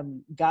they've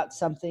got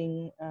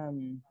something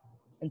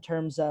in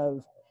terms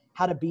of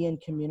how to be in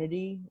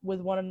community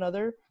with one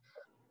another.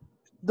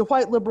 The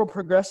white, liberal,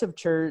 progressive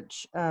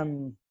church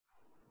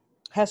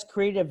has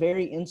created a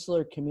very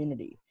insular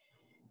community.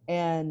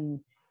 And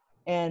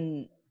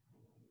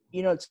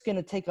it's going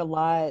to take a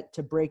lot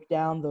to break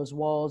down those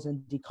walls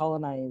and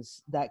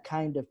decolonize that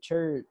kind of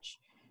church,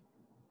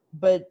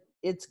 but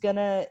it's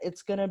gonna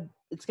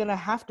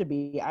have to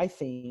be, I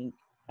think,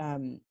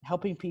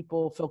 helping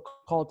people feel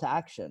called to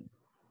action.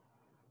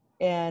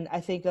 And I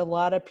think a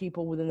lot of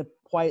people within the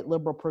white,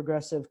 liberal,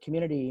 progressive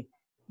community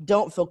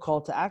don't feel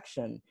called to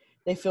action.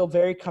 They feel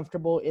very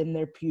comfortable in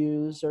their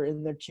pews or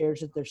in their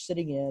chairs that they're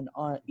sitting in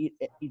on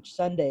each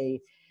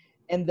Sunday,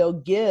 and they'll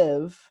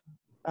give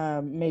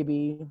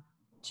maybe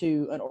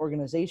to an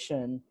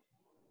organization,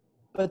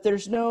 but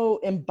there's no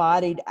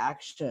embodied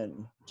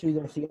action to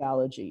their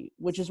theology,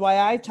 which is why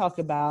I talk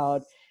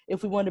about,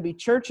 if we want to be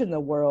church in the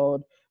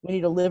world, we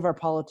need to live our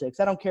politics.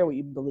 I don't care what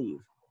you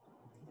believe.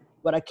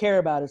 What I care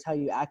about is how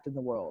you act in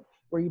the world,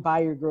 where you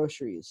buy your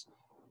groceries,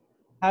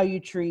 how you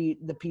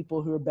treat the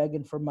people who are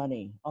begging for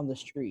money on the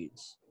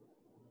streets.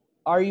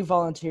 Are you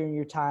volunteering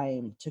your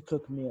time to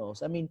cook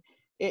meals? I mean,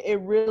 it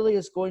really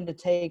is going to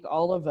take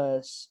all of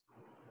us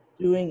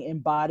doing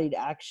embodied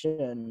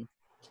action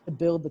to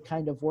build the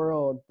kind of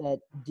world that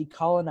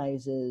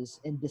decolonizes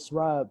and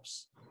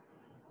disrupts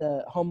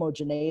the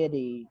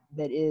homogeneity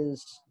that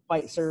is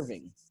white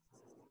serving.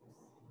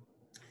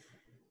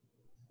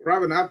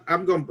 Robyn,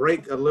 I'm going to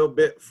break a little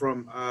bit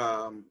from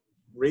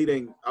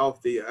reading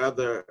off the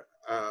other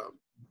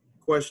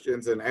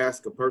questions and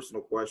ask a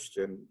personal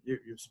question.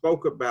 You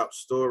spoke about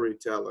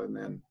storytelling,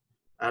 and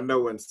I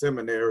know in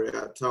seminary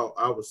I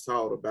was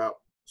taught about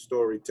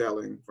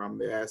storytelling from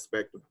the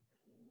aspect of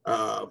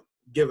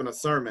giving a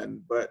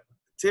sermon. But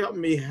tell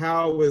me,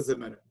 how is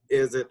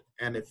it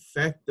an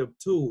effective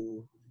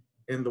tool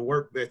in the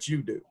work that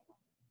you do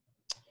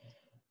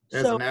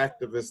as an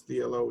activist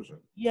theologian?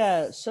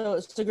 Yeah, so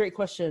it's a great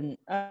question.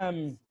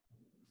 I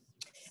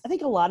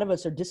think a lot of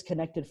us are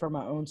disconnected from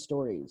our own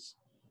stories.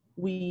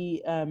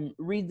 We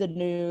read the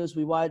news,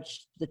 we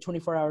watch the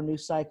 24-hour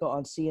news cycle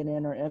on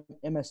CNN or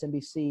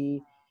MSNBC,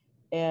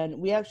 and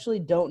we actually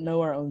don't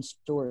know our own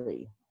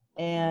story.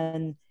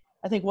 And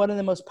I think one of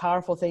the most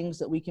powerful things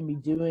that we can be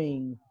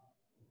doing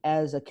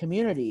as a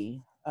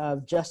community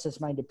of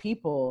justice-minded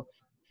people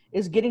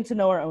is getting to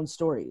know our own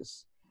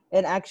stories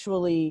and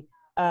actually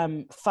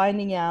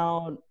finding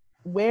out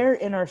where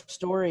in our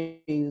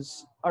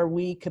stories are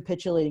we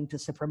capitulating to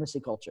supremacy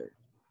culture,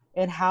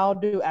 and how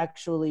do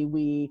actually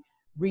we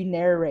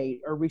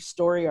re-narrate or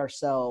restory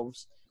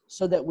ourselves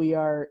so that we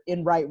are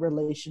in right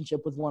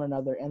relationship with one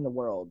another and the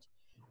world.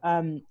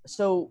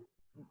 So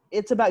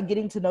it's about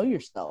getting to know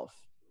yourself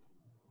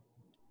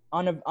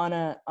on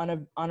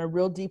a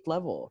real deep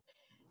level.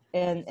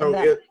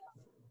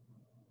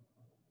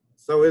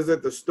 So is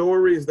it the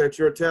stories that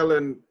you're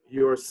telling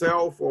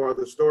yourself or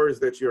the stories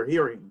that you're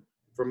hearing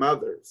from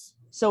others?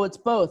 So it's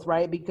both,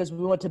 right? Because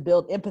we want to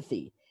build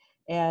empathy,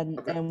 and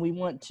we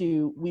want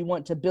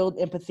to build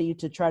empathy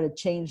to try to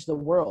change the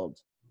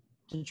world,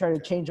 to try to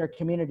change our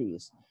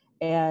communities,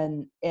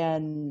 and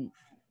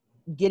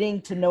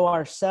getting to know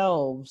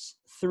ourselves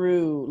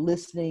through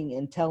listening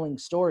and telling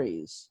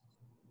stories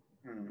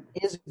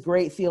is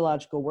great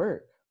theological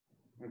work.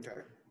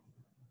 Okay.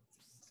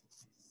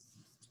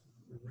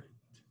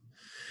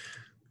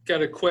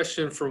 Got a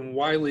question from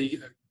Wiley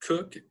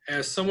Cook.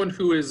 As someone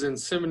who is in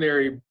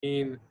seminary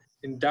being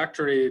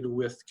indoctrinated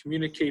with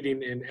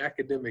communicating in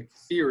academic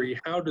theory,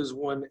 how does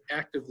one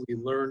actively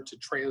learn to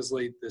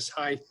translate this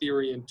high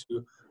theory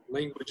into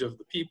language of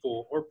the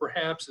people? Or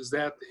perhaps is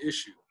that the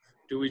issue?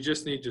 Do we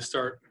just need to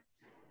start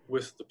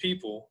with the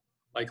people,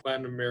 like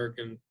Latin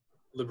American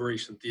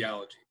liberation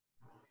theology?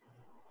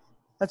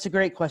 That's a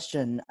great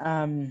question.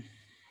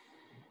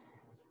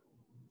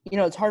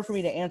 It's hard for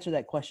me to answer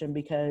that question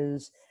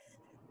because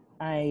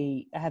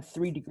I have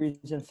 3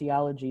 degrees in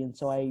theology, and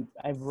so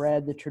I've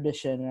read the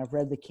tradition, and I've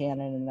read the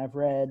canon, and I've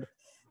read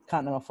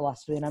continental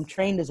philosophy, and I'm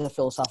trained as a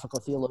philosophical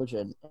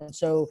theologian. And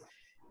so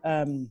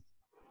I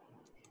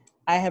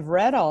have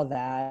read all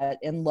that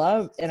and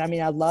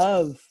I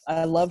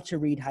love to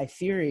read high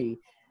theory,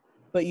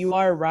 but you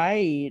are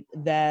right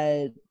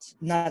that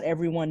not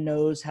everyone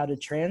knows how to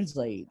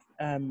translate.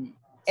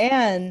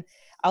 And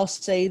I'll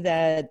say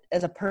that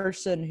as a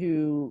person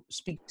who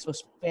speaks both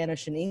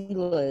Spanish and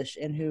English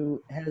and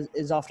who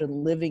is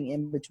often living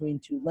in between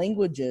 2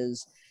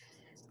 languages,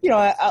 a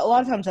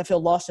lot of times I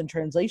feel lost in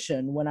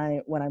translation when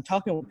I'm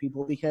talking with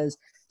people, because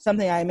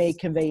something I may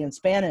convey in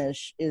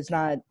Spanish is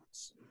not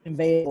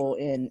conveyable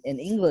in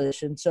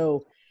English. And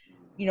so,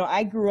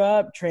 I grew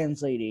up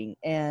translating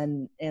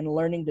and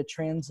learning to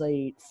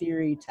translate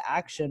theory to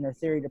action,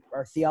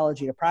 or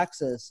theology to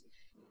praxis,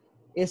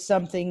 is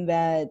something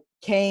that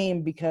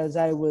came because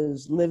I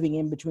was living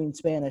in between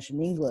Spanish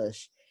and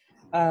English.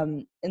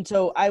 And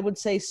so I would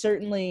say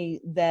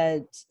certainly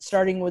that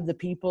starting with the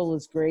people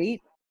is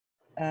great.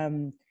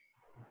 And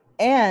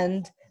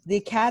the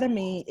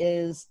academy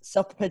is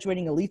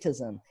self-perpetuating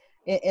elitism.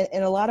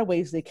 In a lot of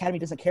ways, the academy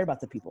doesn't care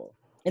about the people.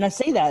 And I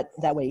say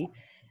that way.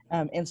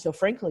 And so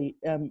frankly,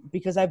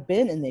 because I've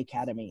been in the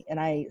academy and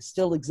I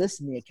still exist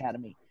in the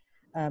academy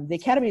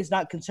is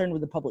not concerned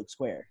with the public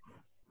square.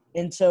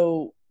 And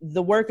so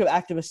the work of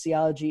activist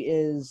theology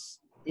is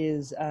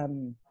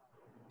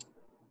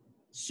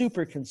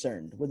super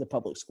concerned with the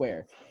public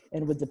square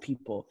and with the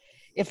people.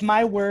 If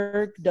my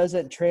work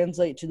doesn't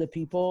translate to the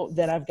people,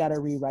 then I've got to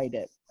rewrite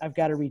it. I've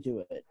got to redo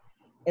it.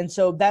 And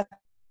so that's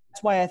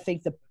why I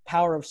think the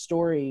power of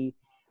story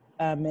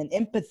and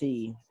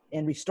empathy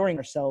and restoring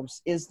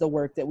ourselves is the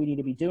work that we need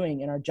to be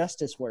doing in our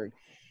justice work.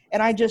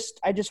 And I just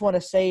want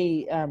to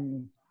say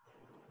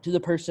to the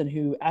person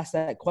who asked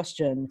that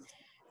question,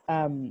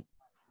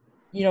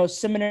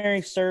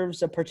 seminary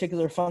serves a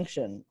particular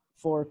function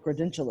for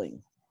credentialing.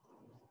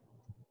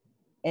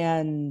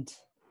 And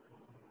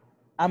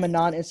I'm a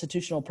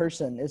non-institutional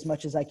person as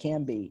much as I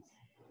can be.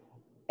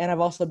 And I've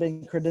also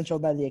been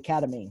credentialed by the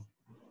academy.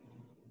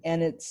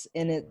 And it's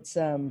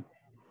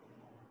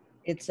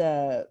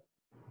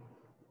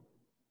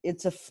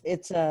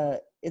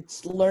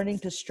learning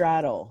to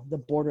straddle the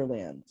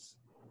borderlands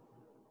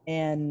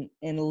and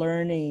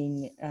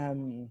learning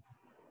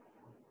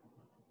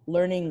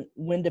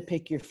when to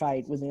pick your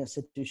fight with the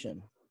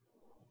institution.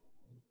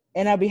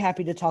 And I'd be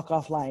happy to talk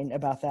offline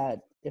about that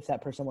if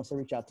that person wants to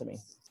reach out to me.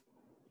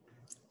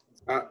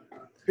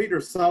 Peter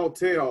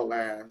Saltel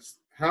asked,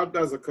 how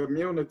does a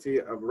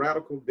community of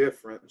radical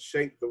difference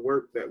shape the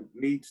work that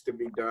needs to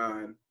be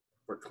done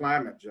for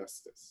climate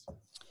justice?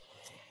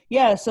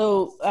 Yeah,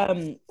 so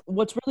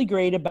what's really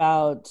great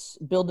about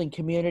building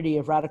community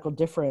of radical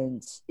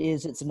difference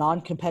is its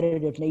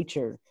non-competitive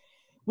nature.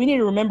 We need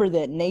to remember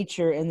that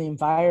nature and the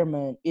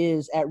environment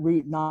is at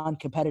root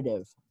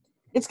non-competitive.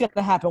 It's going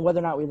to happen whether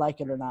or not we like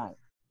it or not.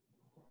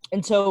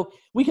 And so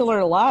we can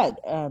learn a lot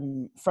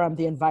from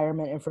the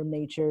environment and from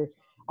nature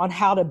on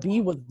how to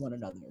be with one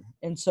another.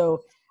 And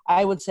so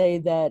I would say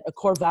that a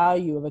core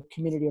value of a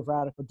community of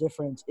radical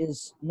difference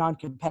is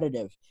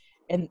non-competitive,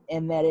 and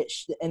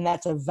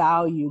that's a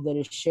value that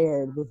is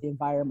shared with the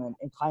environment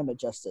and climate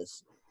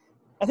justice.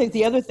 I think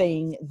the other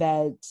thing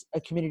that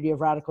a community of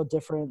radical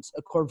difference,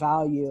 a core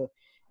value,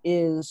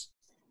 is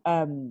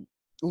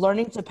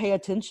learning to pay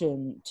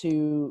attention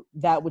to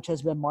that which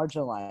has been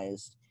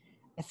marginalized.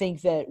 I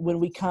think that when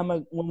we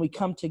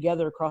come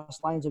together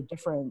across lines of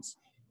difference,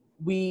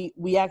 we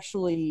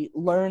actually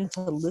learn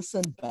to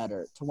listen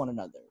better to one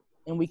another,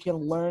 and we can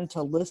learn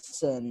to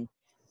listen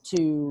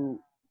to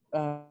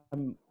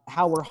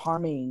how we're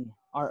harming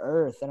our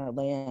earth and our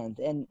land,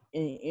 and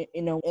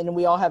and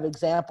we all have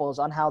examples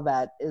on how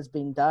that is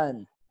being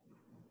done.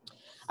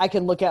 I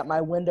can look out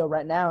my window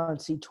right now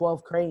and see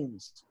 12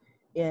 cranes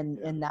in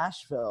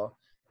Nashville,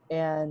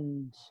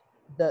 and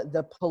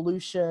the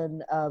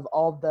pollution of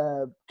all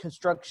the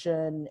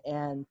construction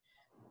and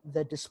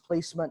the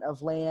displacement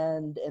of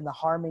land and the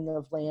harming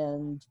of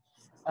land.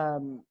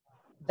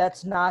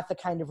 That's not the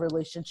kind of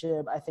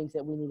relationship I think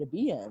that we need to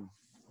be in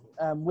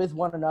with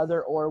one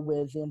another or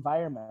with the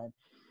environment.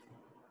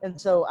 And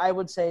so I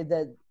would say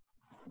that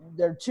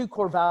there are two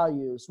core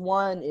values.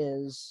 One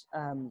is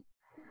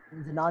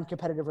the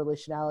non-competitive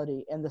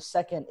relationality, and the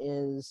second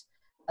is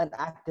an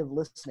active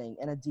listening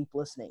and a deep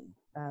listening.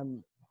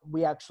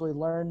 We actually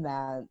learn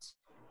that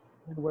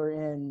we're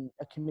in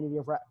a community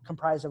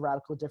comprised of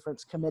radical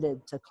difference,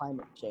 committed to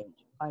climate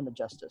change, climate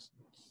justice.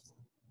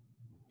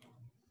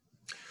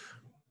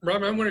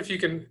 Robyn, I wonder if you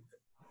can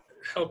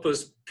help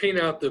us paint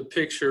out the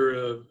picture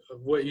of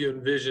what you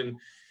envision,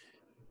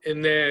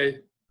 in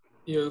that,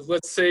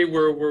 let's say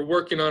we're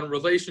working on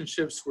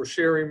relationships, we're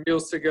sharing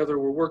meals together,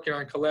 we're working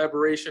on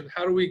collaboration.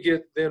 How do we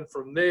get then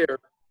from there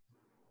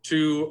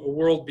to a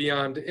world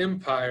beyond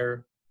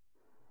empire,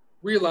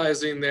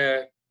 realizing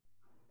that,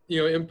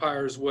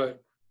 empire is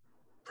what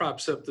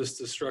props up this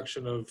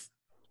destruction of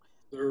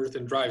the earth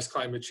and drives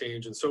climate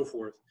change and so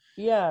forth?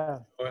 Yeah.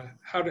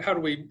 How do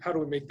we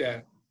make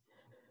that?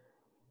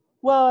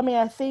 Well, I mean,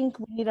 I think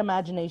we need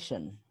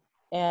imagination,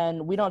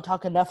 and we don't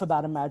talk enough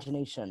about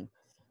imagination.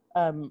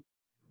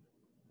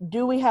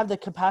 Do we have the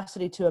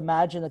capacity to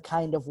imagine the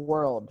kind of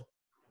world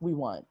we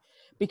want?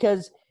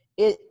 Because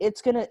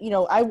it's going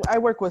to, I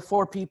work with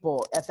 4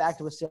 people at the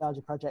Activist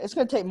Theology Project. It's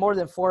going to take more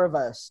than 4 of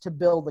us to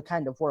build the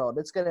kind of world.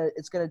 It's going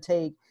to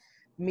take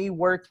me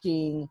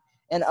working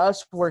and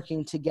us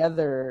working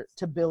together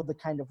to build the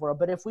kind of world.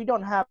 But if we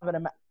don't have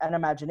an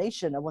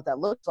imagination of what that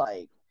looks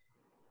like,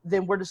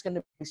 then we're just going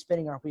to be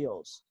spinning our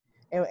wheels.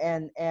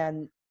 And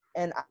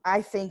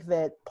I think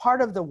that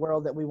part of the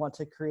world that we want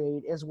to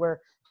create is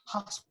where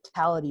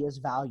hospitality is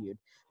valued,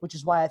 which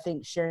is why I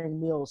think sharing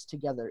meals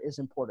together is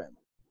important.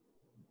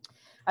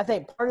 I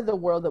think part of the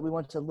world that we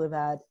want to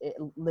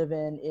live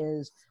in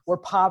is where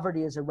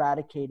poverty is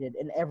eradicated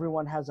and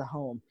everyone has a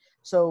home.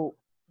 So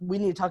we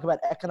need to talk about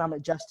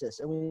economic justice,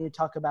 and we need to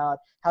talk about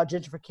how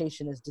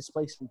gentrification is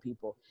displacing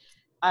people.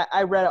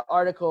 I read an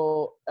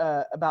article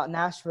about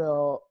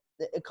Nashville.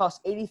 It costs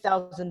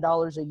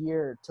 $80,000 a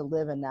year to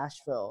live in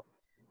Nashville,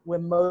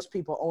 when most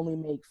people only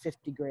make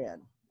 50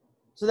 grand.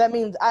 So that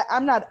means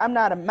I'm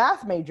not a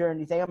math major or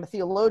anything. I'm a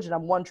theologian.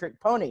 I'm one trick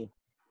pony,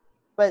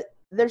 but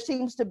there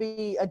seems to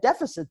be a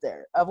deficit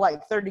there of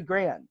like 30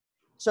 grand.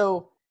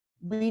 So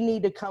we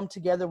need to come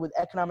together with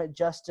economic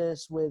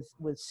justice, with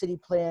city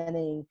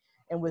planning,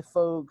 and with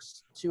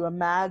folks to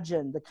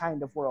imagine the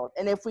kind of world.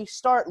 And if we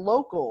start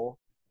local,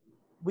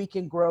 we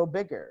can grow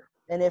bigger.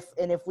 And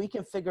if we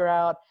can figure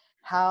out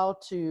how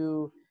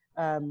to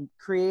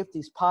create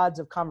these pods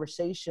of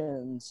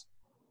conversations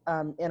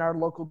in our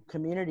local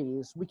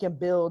communities, we can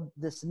build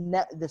this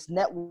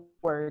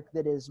network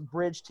that is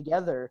bridged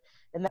together.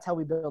 And that's how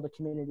we build a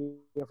community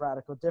of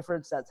radical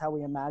difference. That's how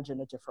we imagine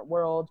a different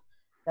world.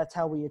 That's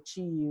how we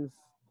achieve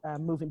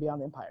moving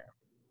beyond the empire.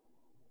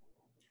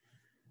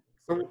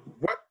 So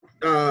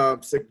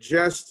what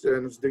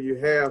suggestions do you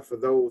have for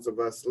those of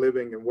us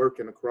living and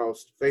working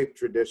across faith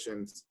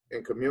traditions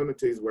in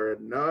communities where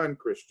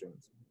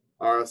non-Christians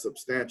are a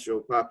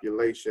substantial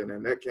population?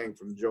 And that came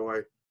from Joy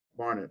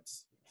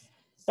Barnett's.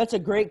 That's a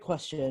great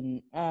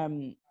question.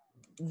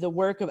 The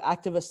work of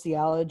activist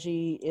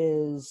theology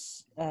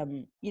is,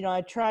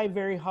 I try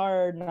very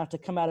hard not to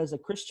come out as a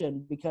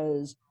Christian,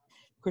 because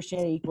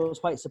Christianity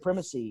equals white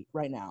supremacy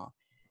right now.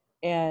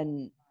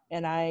 And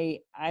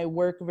I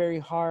work very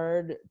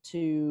hard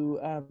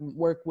to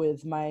work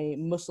with my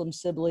Muslim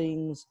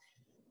siblings,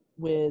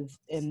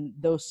 and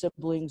those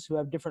siblings who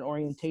have different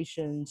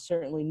orientations,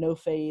 certainly no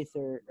faith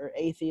or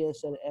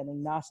atheist and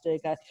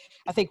agnostic. I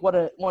think one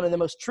of the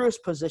most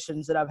truest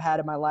positions that I've had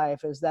in my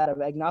life is that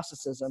of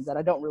agnosticism, that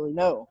I don't really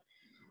know.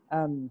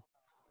 And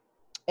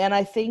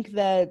I think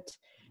that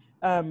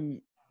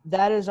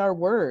that is our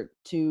work,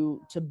 to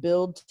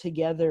build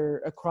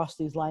together across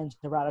these lines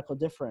of radical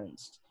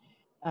difference.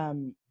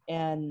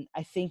 And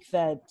I think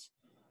that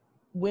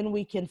when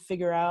we can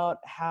figure out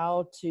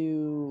how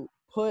to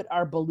put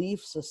our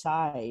beliefs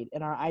aside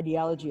and our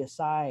ideology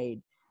aside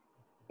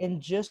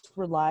and just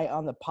rely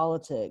on the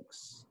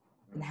politics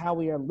and how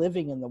we are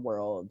living in the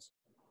world,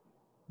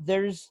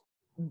 there's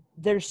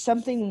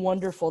something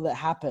wonderful that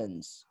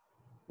happens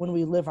when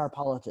we live our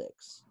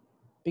politics,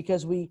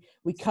 because we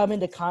come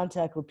into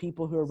contact with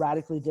people who are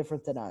radically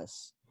different than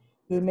us,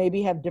 who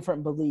maybe have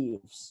different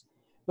beliefs,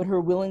 but who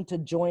are willing to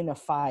join a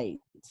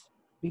fight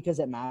because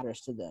it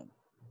matters to them.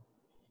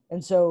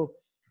 And so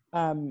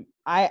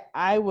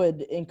I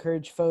would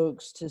encourage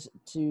folks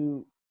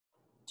to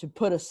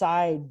put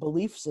aside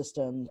belief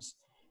systems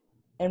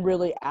and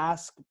really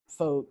have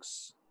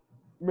folks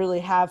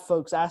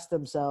ask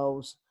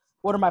themselves,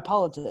 what are my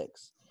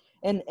politics?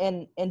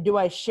 And do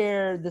I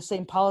share the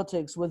same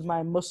politics with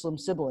my Muslim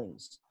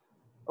siblings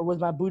or with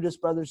my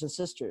Buddhist brothers and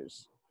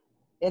sisters?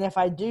 And if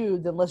I do,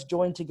 then let's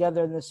join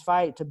together in this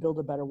fight to build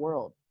a better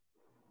world.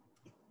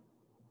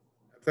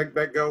 I think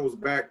that goes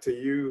back to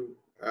you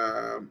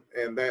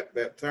and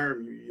that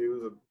term you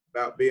use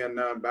about being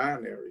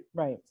non-binary.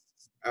 Right.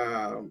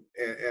 And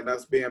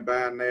us being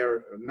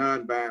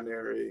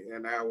non-binary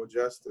in our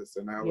justice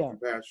and our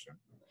compassion.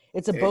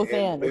 It's a both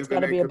and. It's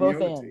got to be a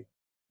both and.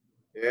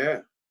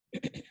 Yeah.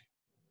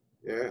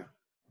 Yeah.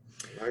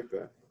 I like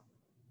that.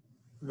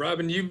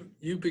 Robyn,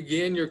 you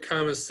began your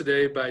comments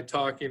today by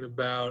talking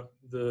about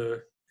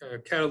the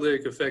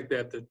catalytic effect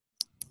that the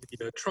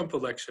Trump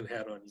election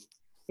had on you.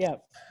 Yeah.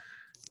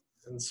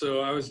 And so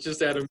I was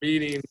just at a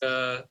meeting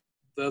the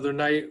other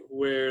night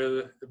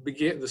where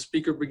the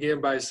speaker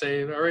began by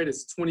saying, all right,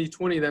 it's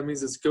 2020. That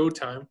means it's go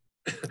time.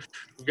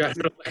 We've got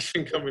an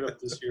election coming up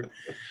this year.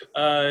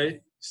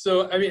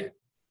 So, I mean,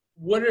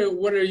 what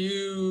are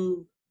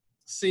you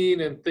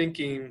seeing and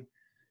thinking,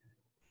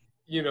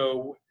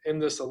 in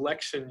this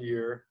election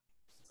year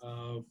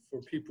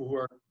for people who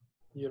are,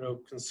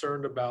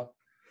 concerned about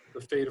the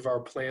fate of our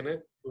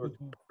planet, who are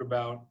concerned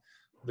about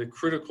the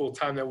critical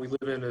time that we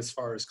live in as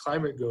far as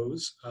climate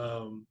goes,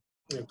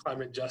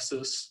 climate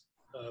justice,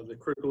 the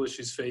critical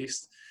issues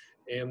faced,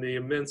 and the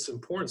immense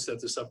importance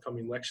that this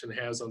upcoming election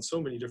has on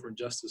so many different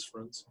justice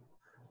fronts.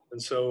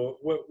 And so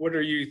what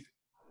are you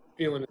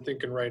feeling and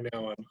thinking right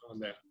now on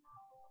that?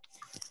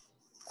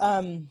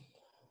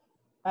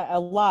 A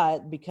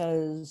lot,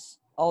 because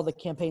all the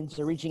campaigns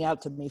are reaching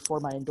out to me for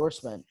my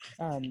endorsement.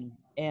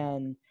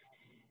 And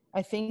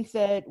I think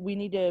that we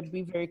need to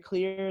be very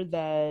clear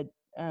that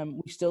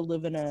we still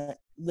live in a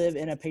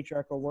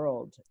patriarchal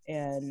world.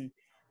 And,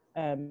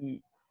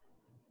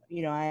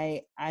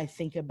 I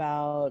think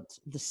about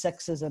the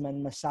sexism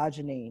and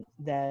misogyny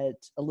that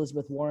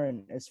Elizabeth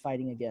Warren is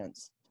fighting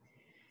against.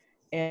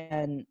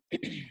 And,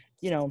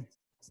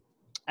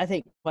 I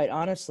think quite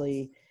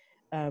honestly,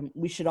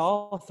 we should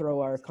all throw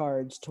our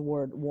cards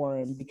toward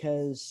Warren,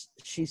 because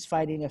she's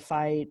fighting a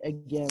fight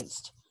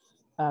against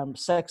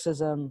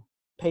sexism,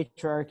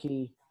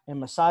 patriarchy, and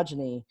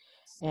misogyny.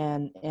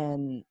 And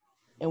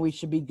and we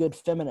should be good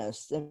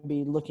feminists and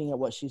be looking at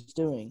what she's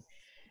doing.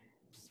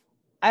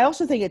 I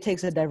also think it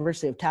takes a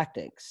diversity of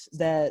tactics,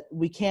 that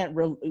we can't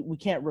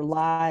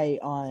rely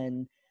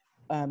on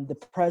the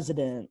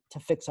president to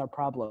fix our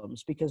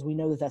problems, because we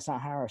know that that's not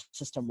how our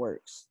system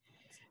works.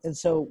 And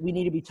so we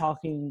need to be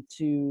talking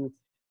to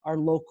our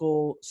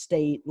local,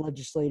 state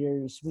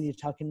legislators. We need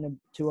to talk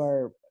to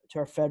our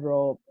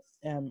federal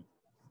and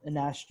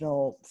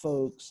national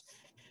folks,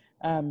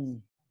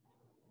 and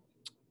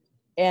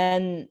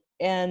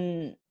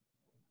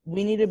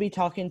we need to be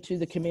talking to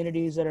the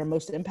communities that are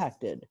most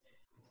impacted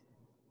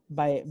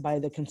by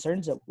the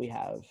concerns that we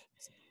have.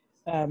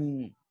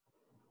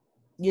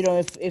 You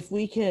know, if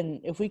we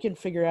can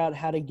figure out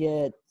how to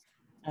get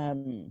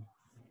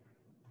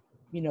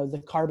you know,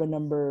 the carbon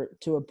number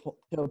to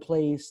a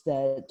place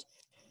that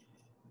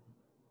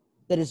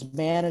is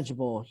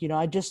manageable. You know,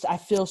 I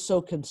feel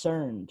so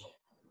concerned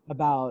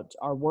about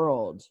our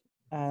world,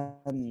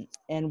 and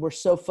we're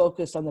so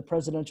focused on the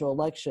presidential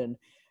election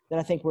that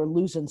I think we're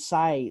losing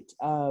sight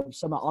of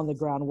some on the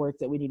ground work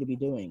that we need to be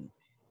doing.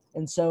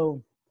 And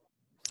so,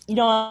 you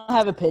know, I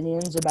have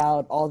opinions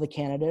about all the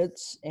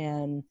candidates,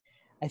 and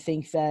I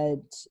think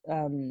that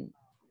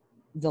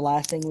the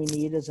last thing we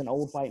need is an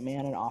old white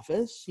man in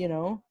office, you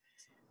know,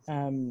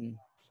 and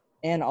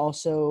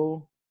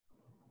also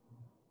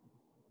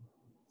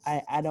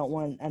I don't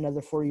want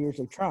another 4 years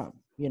of Trump,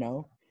 you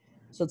know,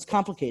 so it's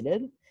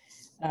complicated.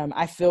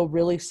 I feel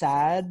really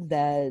sad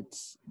that,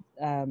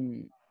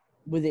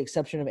 with the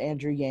exception of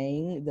Andrew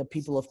Yang, the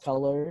people of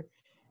color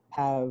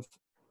have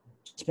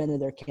suspended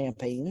their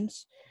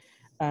campaigns.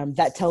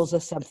 That tells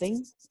us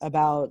something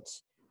about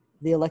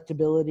the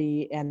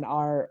electability and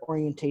our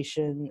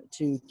orientation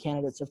to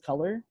candidates of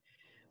color.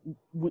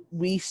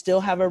 We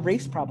still have a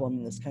race problem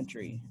in this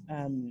country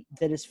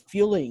that is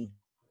fueling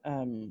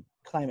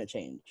climate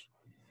change.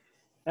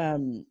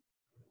 And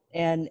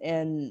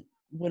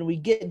when we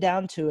get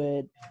down to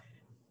it,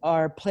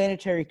 our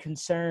planetary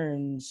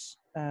concerns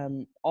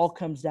all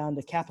comes down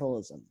to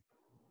capitalism.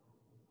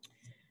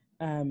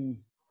 And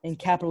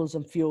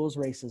capitalism fuels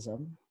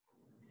racism.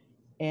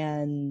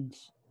 And,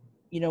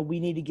 you know, we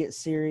need to get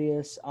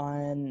serious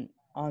on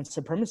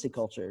supremacy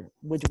culture,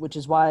 which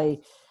is why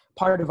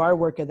part of our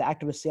work at the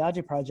Activist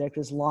Theology Project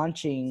is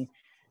launching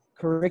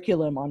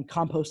curriculum on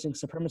composting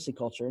supremacy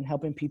culture and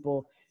helping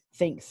people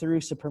think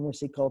through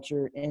supremacy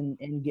culture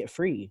and get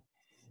free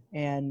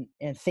and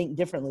think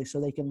differently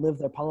so they can live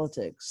their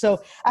politics.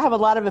 So I have a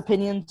lot of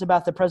opinions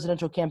about the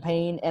presidential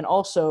campaign, and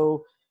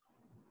also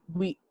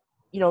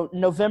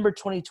November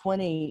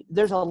 2020,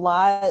 there's a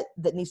lot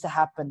that needs to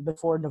happen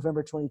before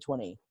November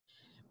 2020,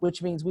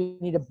 which means we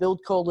need to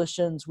build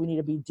coalitions. We need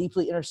to be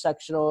deeply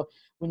intersectional.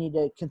 We need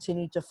to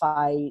continue to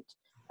fight.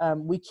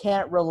 We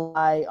can't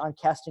rely on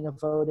casting a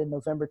vote in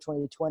November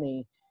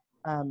 2020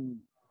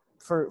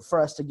 for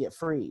us to get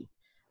free.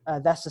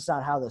 That's just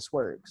not how this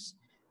works.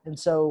 And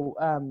so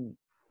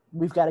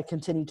we've got to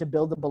continue to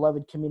build the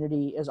beloved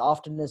community as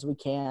often as we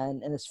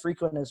can and as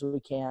frequent as we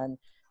can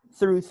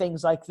through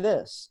things like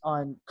this,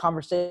 on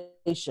conversation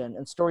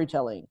and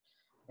storytelling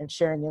and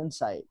sharing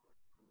insight.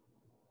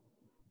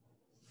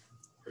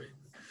 Great.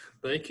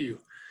 Thank you.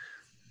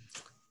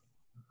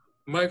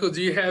 Michael,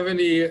 do you have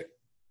any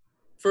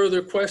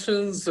further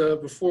questions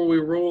before we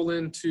roll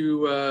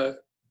into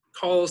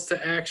calls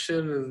to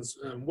action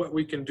and what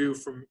we can do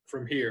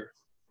from here?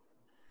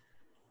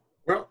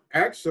 Well,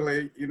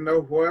 actually, you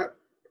know what,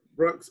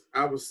 Brooks,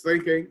 I was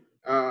thinking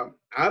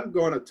I'm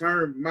going to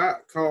turn my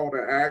call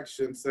to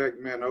action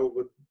segment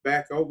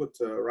back over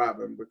to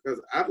Robyn,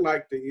 because I'd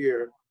like to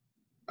hear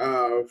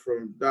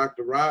from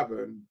Dr.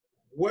 Robyn,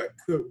 what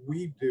could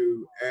we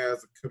do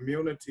as a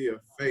community of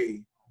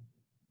faith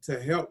to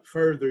help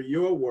further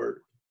your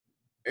work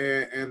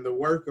and the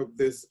work of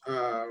this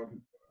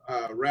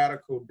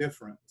radical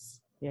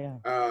difference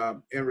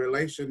in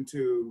relation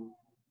to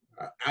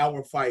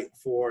our fight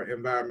for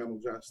environmental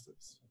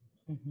justice?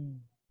 Mm-hmm.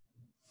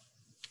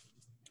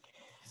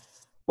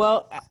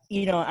 Well,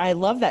 you know, I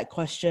love that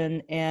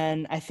question.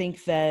 And I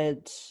think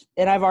that,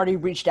 and I've already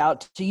reached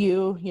out to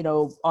you, you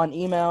know, on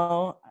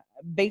email.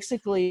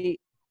 Basically,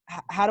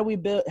 how do we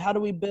build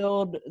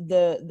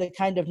the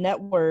kind of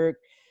network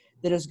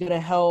that is going to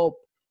help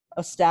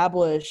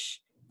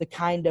establish the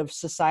kind of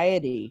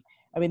society?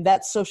 I mean,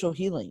 that's social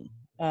healing.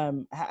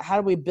 How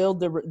do we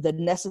build the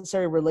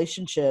necessary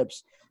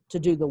relationships to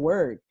do the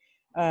work?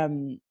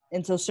 And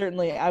so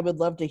certainly I would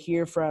love to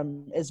hear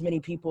from as many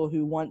people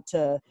who want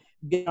to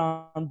get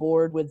on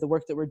board with the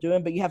work that we're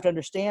doing. But you have to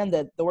understand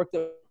that the work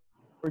that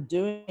we're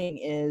doing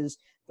is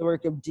the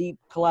work of deep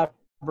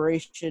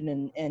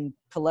collaboration and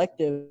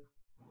collective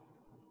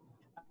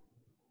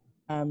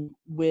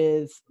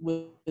with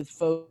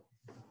folks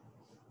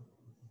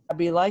that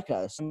be like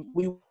us.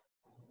 We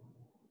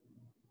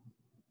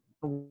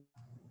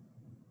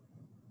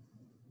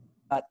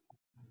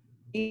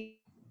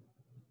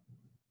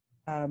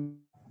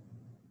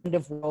kind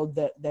of world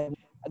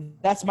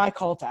that's my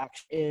call to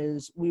action.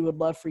 Is we would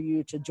love for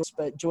you to join us,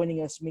 but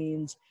joining us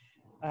means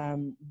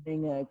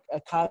being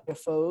a cog of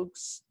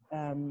folks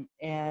and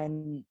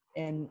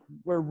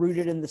we're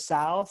rooted in the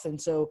South. And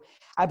so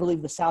I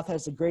believe the South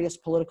has the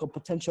greatest political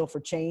potential for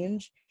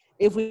change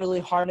if we really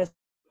harness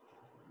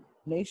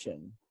the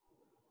nation.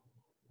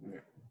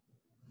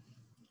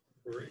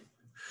 Great.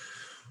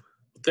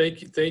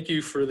 Thank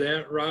you for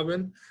that,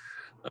 Robyn.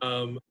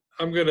 I'm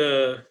going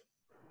to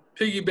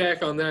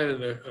piggyback on that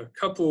in a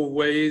couple of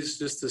ways,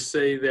 just to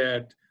say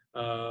that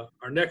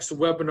our next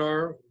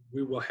webinar,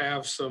 we will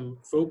have some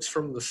folks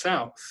from the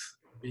South,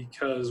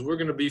 because we're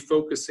going to be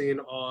focusing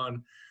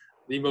on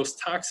the most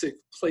toxic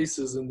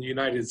places in the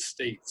United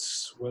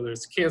States, whether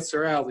it's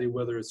Cancer Alley,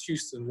 whether it's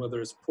Houston, whether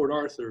it's Port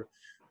Arthur.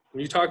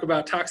 When you talk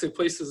about toxic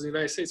places in the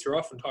United States, you're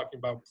often talking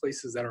about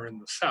places that are in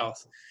the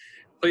South,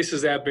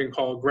 places that have been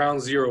called ground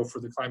zero for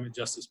the climate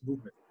justice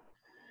movement.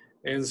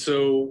 And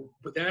so,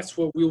 but that's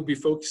what we'll be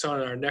focused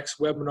on in our next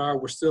webinar.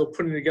 We're still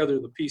putting together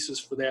the pieces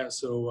for that,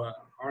 so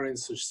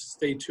audience,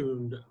 stay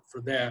tuned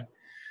for that.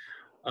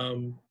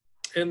 And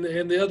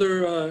the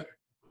other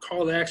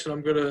call to action,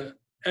 I'm going to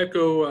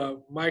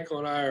echo, Michael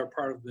and I are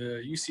part of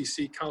the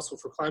UCC Council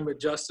for Climate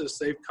Justice.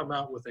 They've come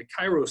out with a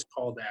Kairos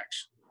call to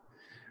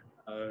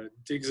action.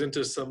 Digs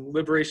into some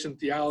liberation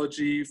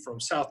theology from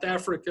South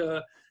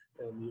Africa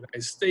and the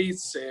United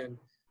States,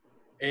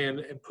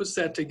 and puts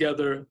that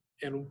together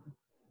and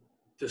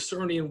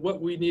discerning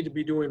what we need to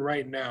be doing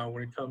right now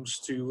when it comes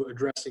to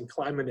addressing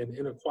climate and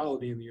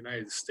inequality in the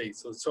United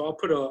States. So I'll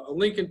put a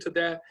link into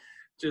that,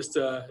 just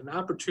an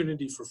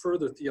opportunity for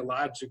further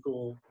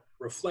theological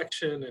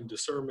reflection and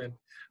discernment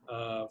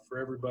for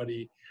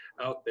everybody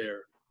out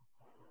there.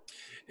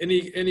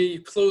 Any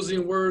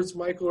closing words,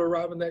 Michael or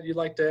Robyn, that you'd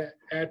like to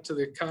add to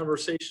the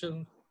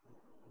conversation?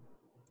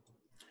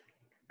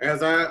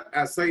 As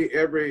I say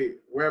every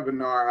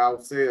webinar,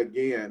 I'll say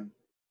again,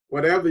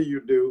 whatever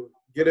you do,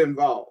 get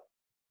involved.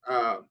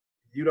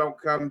 You don't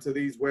come to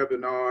these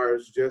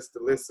webinars just to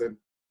listen.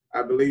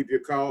 I believe you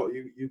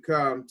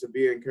come to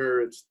be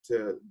encouraged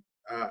to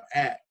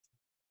act.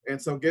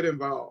 And so get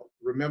involved.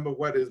 Remember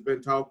what has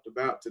been talked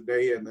about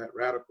today and that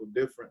radical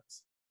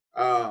difference.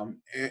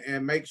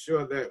 And make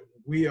sure that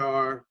we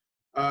are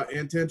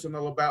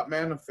intentional about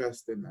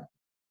manifesting that.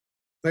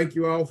 Thank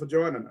you all for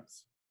joining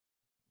us.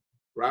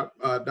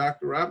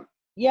 Dr. Robyn?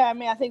 Yeah, I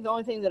mean, I think the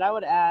only thing that I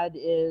would add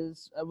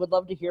is I would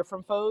love to hear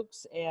from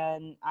folks,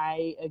 and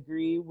I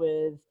agree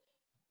with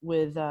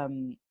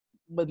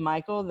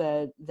Michael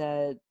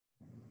that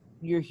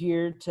you're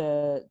here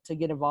to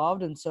get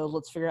involved, and so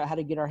let's figure out how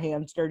to get our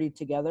hands dirty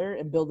together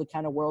and build the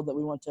kind of world that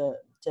we want to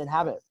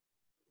inhabit.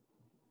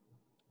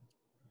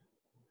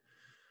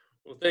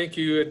 Well, thank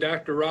you,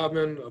 Dr.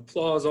 Robyn.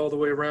 Applause all the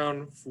way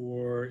around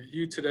for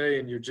you today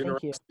and your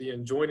generosity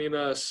in joining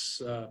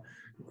us.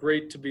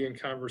 Great to be in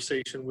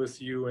conversation with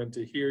you and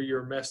to hear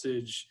your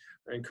message,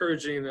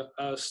 encouraging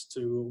us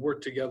to work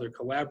together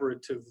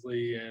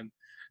collaboratively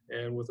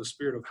and with a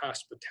spirit of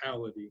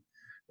hospitality.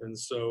 And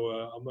so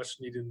a much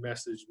needed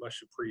message,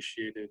 much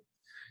appreciated.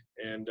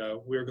 And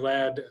we're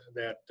glad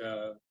that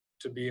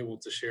to be able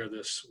to share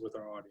this with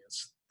our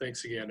audience.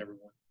 Thanks again,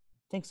 everyone.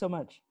 Thanks so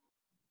much.